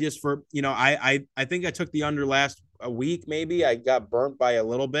under. I think I took the under last week. Maybe I got burnt by a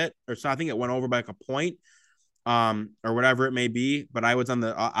little bit or so. I think it went over by like a point, or whatever it may be. But I was on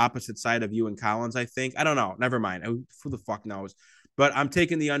the opposite side of you and Collins. I think. I don't know. Never mind. Who the fuck knows? But I'm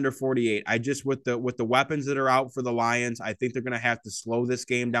taking the under 48. I just with the weapons that are out for the Lions, I think they're going to have to slow this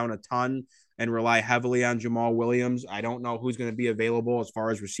game down a ton and rely heavily on Jamal Williams. I don't know who's going to be available as far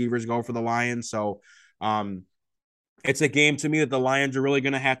as receivers go for the Lions. So it's a game to me that the Lions are really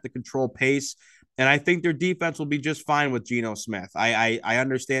going to have to control pace. And I think their defense will be just fine with Geno Smith. I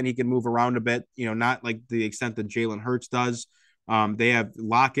understand he can move around a bit, not like the extent that Jalen Hurts does. They have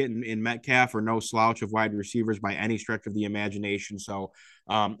Lockett and Metcalf are no slouch of wide receivers by any stretch of the imagination. So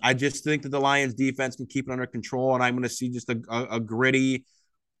I just think that the Lions defense can keep it under control. And I'm going to see just a gritty,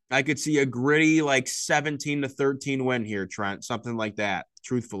 I could see a gritty like 17-13 win here, Trent, something like that,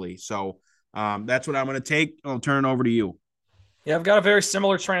 truthfully. So that's what I'm going to take. I'll turn it over to you. Yeah, I've got a very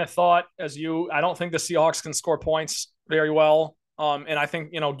similar train of thought as you. I don't think the Seahawks can score points very well. And I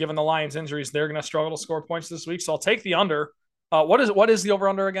think, given the Lions injuries, they're going to struggle to score points this week. So I'll take the under. What is the over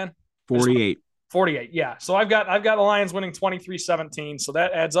under again? 48. 48. Yeah. So I've got the Lions winning 23-17. So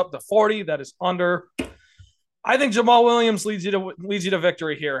that adds up to 40. That is under. I think Jamal Williams leads you to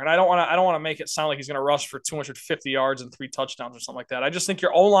victory here. And I don't want to make it sound like he's going to rush for 250 yards and 3 touchdowns or something like that. I just think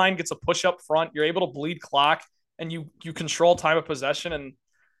your O-line gets a push up front. You're able to bleed clock and you control time of possession. And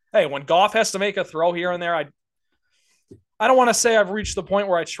hey, when Goff has to make a throw here and there, I don't want to say I've reached the point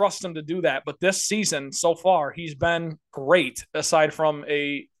where I trust him to do that, but this season so far, he's been great aside from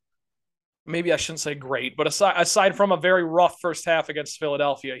maybe I shouldn't say great, but aside from a very rough first half against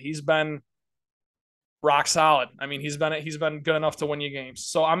Philadelphia, he's been rock solid. I mean, he's been good enough to win you games.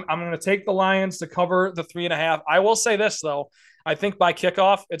 So I'm going to take the Lions to cover the 3.5. I will say this though. I think by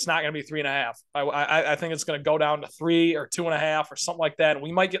kickoff, it's not going to be 3.5. I think it's going to go down to 3 or 2.5 or something like that. And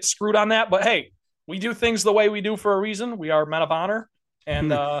we might get screwed on that, but hey, we do things the way we do for a reason. We are men of honor. And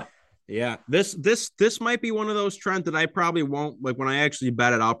yeah, this might be one of those, Trent, that I probably won't, like when I actually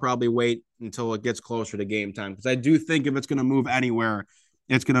bet it, I'll probably wait until it gets closer to game time. Because I do think if it's going to move anywhere,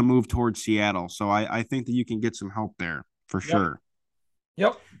 it's going to move towards Seattle. So I think that you can get some help there for sure.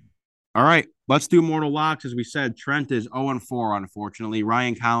 Yep. All right, let's do Mortal Locks. As we said, Trent is 0-4, unfortunately.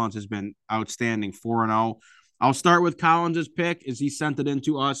 Ryan Collins has been outstanding, 4-0. I'll start with Collins' pick as he sent it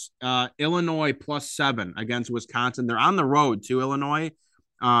into us. Illinois +7 against Wisconsin. They're on the road to Illinois,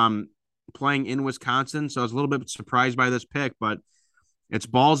 playing in Wisconsin. So I was a little bit surprised by this pick, but it's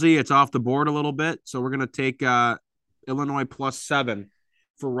ballsy. It's off the board a little bit. So we're going to take Illinois +7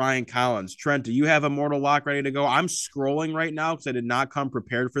 for Ryan Collins. Trent, do you have a Mortal Lock ready to go? I'm scrolling right now because I did not come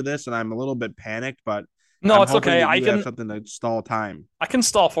prepared for this, and I'm a little bit panicked, but no, it's okay. I can have something to stall time. I can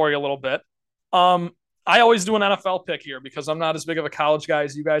stall for you a little bit. I always do an NFL pick here because I'm not as big of a college guy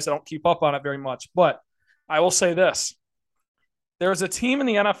as you guys. I don't keep up on it very much, but I will say this. There's a team in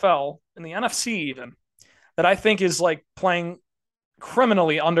the NFL, in the NFC even, that I think is like playing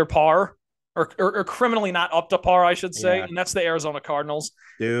criminally under par or criminally not up to par, I should say, and that's the Arizona Cardinals.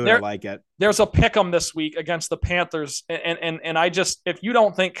 Dude, I like it. There's a pick 'em this week against the Panthers, and I just, if you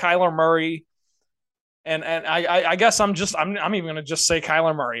don't think Kyler Murray, and I guess I'm even going to just say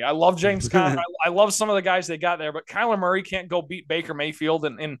Kyler Murray. I love James Conner. I love some of the guys they got there, but Kyler Murray can't go beat Baker Mayfield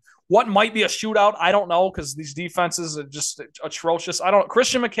and what might be a shootout. I don't know because these defenses are just atrocious.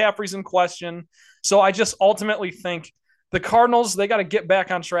 Christian McCaffrey's in question. So I just ultimately think the Cardinals, they got to get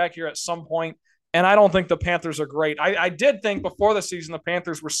back on track here at some point. And I don't think the Panthers are great. I did think before the season, the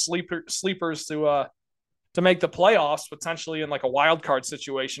Panthers were sleepers to make the playoffs, potentially in like a wild card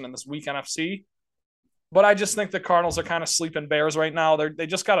situation in this weak NFC. But I just think the Cardinals are kind of sleeping bears right now. They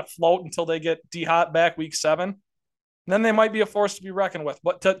just got to float until they get D-Hop back week 7. And then they might be a force to be reckoned with.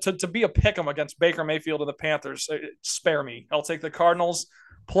 But to be a pick 'em against Baker Mayfield and the Panthers, spare me. I'll take the Cardinals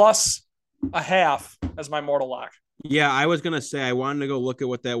plus a half as my mortal lock. Yeah, I was gonna say I wanted to go look at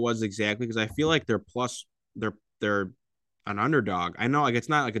what that was exactly because I feel like they're an underdog. I know like it's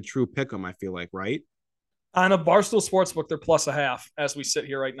not like a true pick 'em, I feel like, right? On a Barstool Sportsbook, they're plus a half as we sit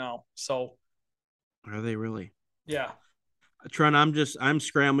here right now. So are they really? Yeah. Trent, I'm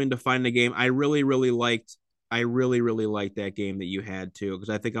scrambling to find the game. I really liked that game that you had too, because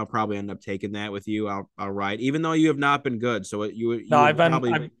I think I'll probably end up taking that with you. I'll ride, even though you have not been good. So I've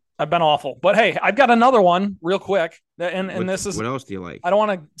been awful. But hey, I've got another one real quick. And this is what else do you like? I don't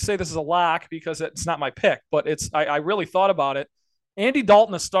want to say this is a lock because it's not my pick, but I really thought about it. Andy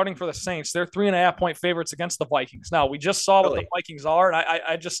Dalton is starting for the Saints. They're 3.5-point favorites against the Vikings. Now we just saw what the Vikings are, and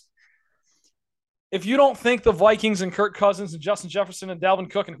I just if you don't think the Vikings and Kirk Cousins and Justin Jefferson and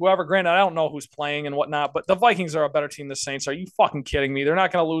Dalvin Cook and whoever, granted, I don't know who's playing and whatnot, but the Vikings are a better team than the Saints. Are you fucking kidding me? They're not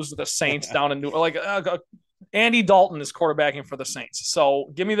going to lose to the Saints down in New Andy Dalton is quarterbacking for the Saints.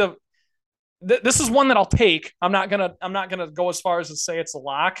 So give me this is one that I'll take. I'm not gonna go as far as to say it's a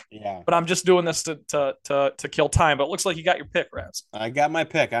lock. Yeah. But I'm just doing this to kill time. But it looks like you got your pick, Raz. I got my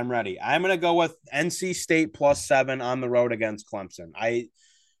pick. I'm ready. I'm gonna go with NC State plus 7 on the road against Clemson.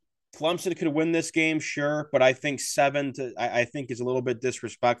 Clemson could win this game, sure, but I think 7 I think is a little bit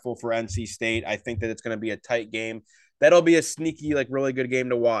disrespectful for NC State. I think that it's going to be a tight game. That'll be a sneaky, like really good game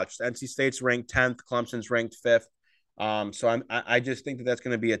to watch. NC State's ranked 10th, Clemson's ranked 5th. So I just think that that's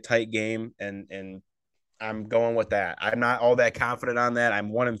going to be a tight game, and I'm going with that. I'm not all that confident on that. I'm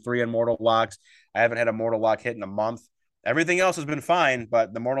 1-3 in mortal locks. I haven't had a mortal lock hit in a month. Everything else has been fine,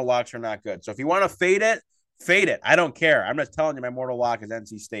 but the mortal locks are not good. So if you want to fade it. I don't care. I'm just telling you, my mortal lock is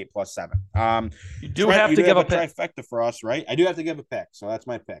NC State plus 7. You do Trent, have to give a pick. Trifecta for us, right? I do have to give a pick, so that's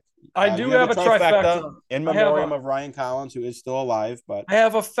my pick. I do have a trifecta in memoriam of Ryan Collins, who is still alive. But I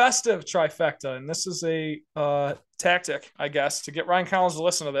have a festive trifecta, and this is a tactic, I guess, to get Ryan Collins to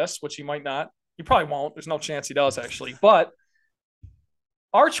listen to this, which he might not. He probably won't. There's no chance he does, actually. But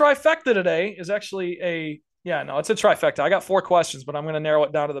our trifecta today is actually it's a trifecta. I got 4 questions, but I'm going to narrow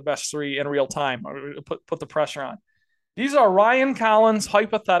it down to the best 3 in real time. Put the pressure on. These are Ryan Collins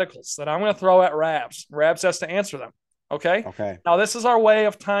hypotheticals that I'm going to throw at Rabs. Rabs has to answer them. Okay? Okay. Now, this is our way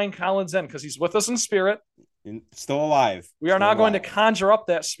of tying Collins in because he's with us in spirit. Still alive. We are now going to conjure up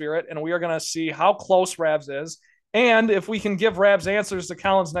that spirit, and we are going to see how close Rabs is. And if we can give Rabs answers to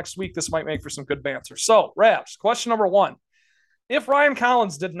Collins next week, this might make for some good banter. So, Rabs, question number 1. If Ryan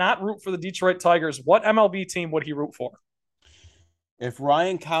Collins did not root for the Detroit Tigers, what MLB team would he root for? If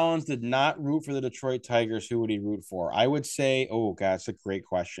Ryan Collins did not root for the Detroit Tigers, who would he root for? I would say, oh God, that's a great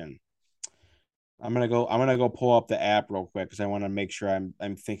question. I'm gonna go pull up the app real quick because I want to make sure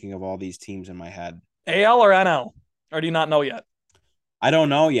I'm thinking of all these teams in my head. AL or NL? Or do you not know yet? I don't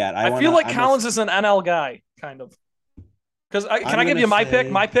know yet. I feel like Collins is an NL guy, kind of. Because can I give you my pick?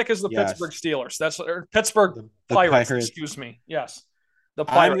 My pick is the Pittsburgh Steelers. That's Pittsburgh Pirates. Excuse me. Yes, the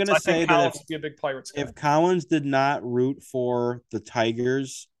Pirates. I'm going to say Collins would be a big Pirates guy. If Collins did not root for the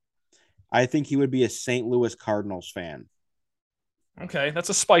Tigers, I think he would be a St. Louis Cardinals fan. Okay, that's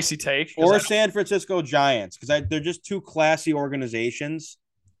a spicy take. Or San Francisco Giants, because they're just 2 classy organizations,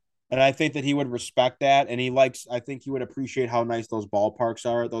 and I think that he would respect that. And I think he would appreciate how nice those ballparks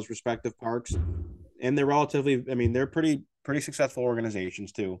are at those respective parks, and they're relatively. I mean, they're pretty successful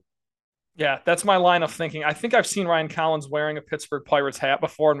organizations too. Yeah, that's my line of thinking. I think I've seen Ryan Collins wearing a Pittsburgh Pirates hat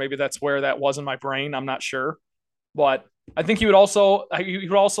before, and maybe that's where that was in my brain. I'm not sure. But I think he would also like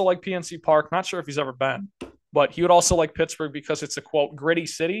PNC Park. Not sure if he's ever been, but he would also like Pittsburgh because it's a, quote, gritty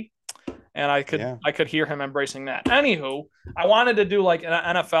city. And I could hear him embracing that. Anywho, I wanted to do like an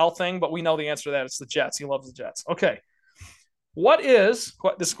NFL thing, but we know the answer to that. It's the Jets. He loves the Jets. Okay. This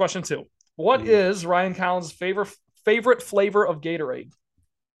is question 2. What is Ryan Collins' favorite flavor of Gatorade?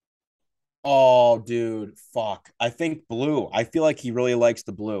 Oh, dude, fuck. I think blue. I feel like he really likes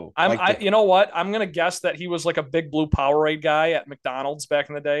the blue. You know what? I'm going to guess that he was like a big blue Powerade guy at McDonald's back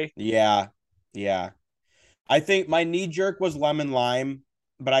in the day. Yeah. I think my knee jerk was lemon lime,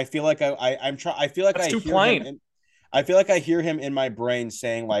 but I feel like I feel like that's too plain. I feel like I hear him in my brain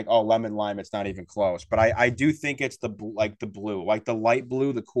saying like, "Oh, lemon lime, it's not even close." But I do think it's the blue, like the light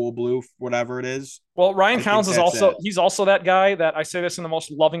blue, the cool blue, whatever it is. Well, Ryan Collins is also that guy that I say this in the most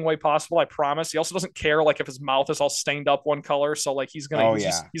loving way possible. I promise. He also doesn't care like if his mouth is all stained up one color. So like he's gonna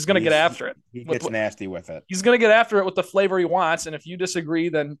get after it. He gets nasty with it. He's gonna get after it with the flavor he wants. And if you disagree,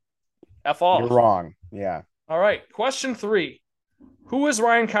 then F off. You're wrong. Yeah. All right. Question 3. Who is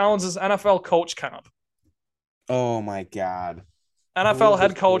Ryan Collins' NFL coach kind of? Oh my God. Who NFL is this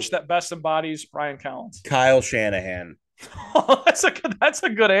head coach kid? that best embodies Ryan Collins. Kyle Shanahan. That's a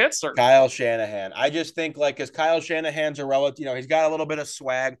good answer. Kyle Shanahan. I just think like because Kyle Shanahan's a relative, he's got a little bit of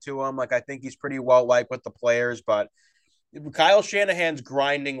swag to him. Like I think he's pretty well liked with the players, but Kyle Shanahan's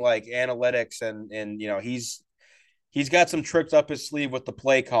grinding like analytics and he's got some tricks up his sleeve with the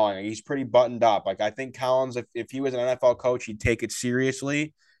play calling. He's pretty buttoned up. Like I think Collins, if he was an NFL coach, he'd take it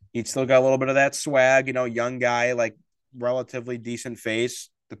seriously. He'd still got a little bit of that swag, young guy, like relatively decent face,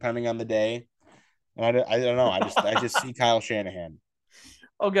 depending on the day. And I don't know. I just see Kyle Shanahan.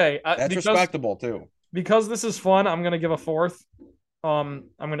 Okay, That's respectable too. because this is fun. I'm gonna give a fourth. I'm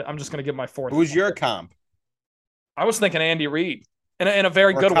just gonna give my fourth. Who's your comp? I was thinking Andy Reid in a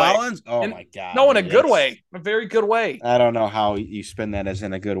very Or good Collins? way. Oh my God! No, in a good way, a very good way. I don't know how you spin that as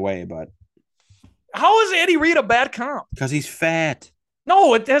in a good way, but How is Andy Reid a bad comp? because he's fat.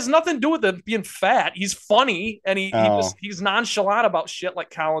 No, it has nothing to do with it being fat. He's funny and Oh. he's nonchalant about shit like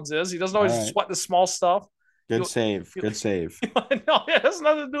Collins is. He doesn't always All right. sweat the small stuff. Good save. Good save. No, it has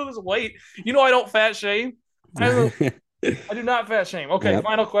nothing to do with his weight. I don't fat shame. I do not fat shame. Okay, Yep.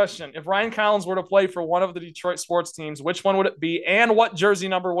 Final question. If Ryan Collins were to play for one of the Detroit sports teams, which one would it be? And what jersey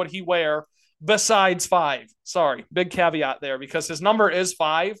number would he wear besides 5? Sorry, big caveat there because his number is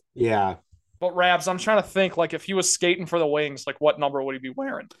 5. Yeah. But Rabs, I'm trying to think like if he was skating for the Wings, like what number would he be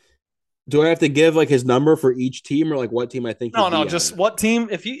wearing? Do I have to give like his number for each team or like what team I think? No, just what team?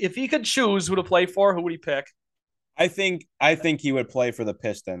 If he could choose who to play for, who would he pick? I think he would play for the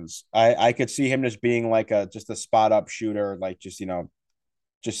Pistons. I could see him just being like just a spot up shooter, like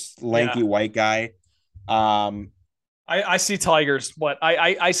just lanky white guy. I see Tigers, but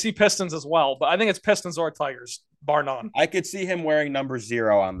I see Pistons as well, but I think it's Pistons or Tigers, bar none. I could see him wearing number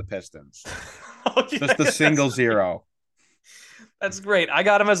 0 on the Pistons. Okay, Just the single 0. That's great. I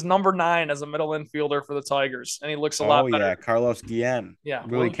got him as number 9 as a middle infielder for the Tigers, and he looks a lot better. Oh yeah, Carlos Guillen. Yeah,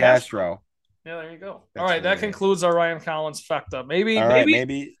 Willie Castro. Yeah, there you go. That's all right, that concludes our Ryan Collins Fecta. Maybe.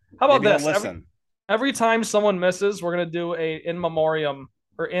 How about this? Every time someone misses, we're gonna do a in memoriam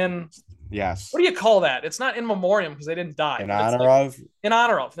or in. Yes. What do you call that? It's not in memoriam because they didn't die. In honor of. In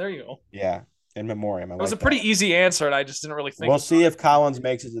honor of. There you go. Yeah, in memoriam. It was a pretty easy answer, and I just didn't really think. We'll see if Collins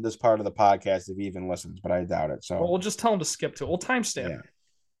makes it to this part of the podcast if he even listens, but I doubt it. So we'll just tell him to skip to it. We'll timestamp.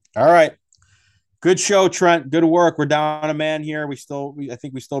 Yeah. All right. Good show, Trent. Good work. We're down a man here. I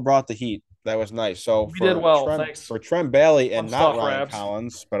think we still brought the heat. That was nice. So we did well. Thanks for Trent Bailey and not Ryan Rabs.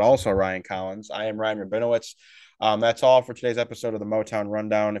 Collins, but also Ryan Collins. I am Ryan Rabinowitz. That's all for today's episode of the Motown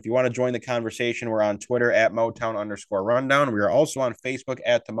Rundown. If you want to join the conversation, we're on Twitter at Motown_Rundown. We are also on Facebook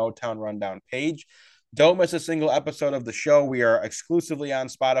at the Motown Rundown page. Don't miss a single episode of the show. We are exclusively on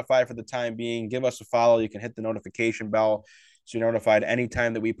Spotify for the time being. Give us a follow. You can hit the notification bell so you're notified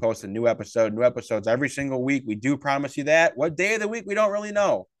anytime that we post a new episode. New episodes every single week. We do promise you that. What day of the week, we don't really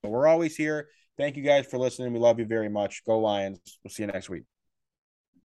know, but we're always here. Thank you guys for listening. We love you very much. Go Lions. We'll see you next week.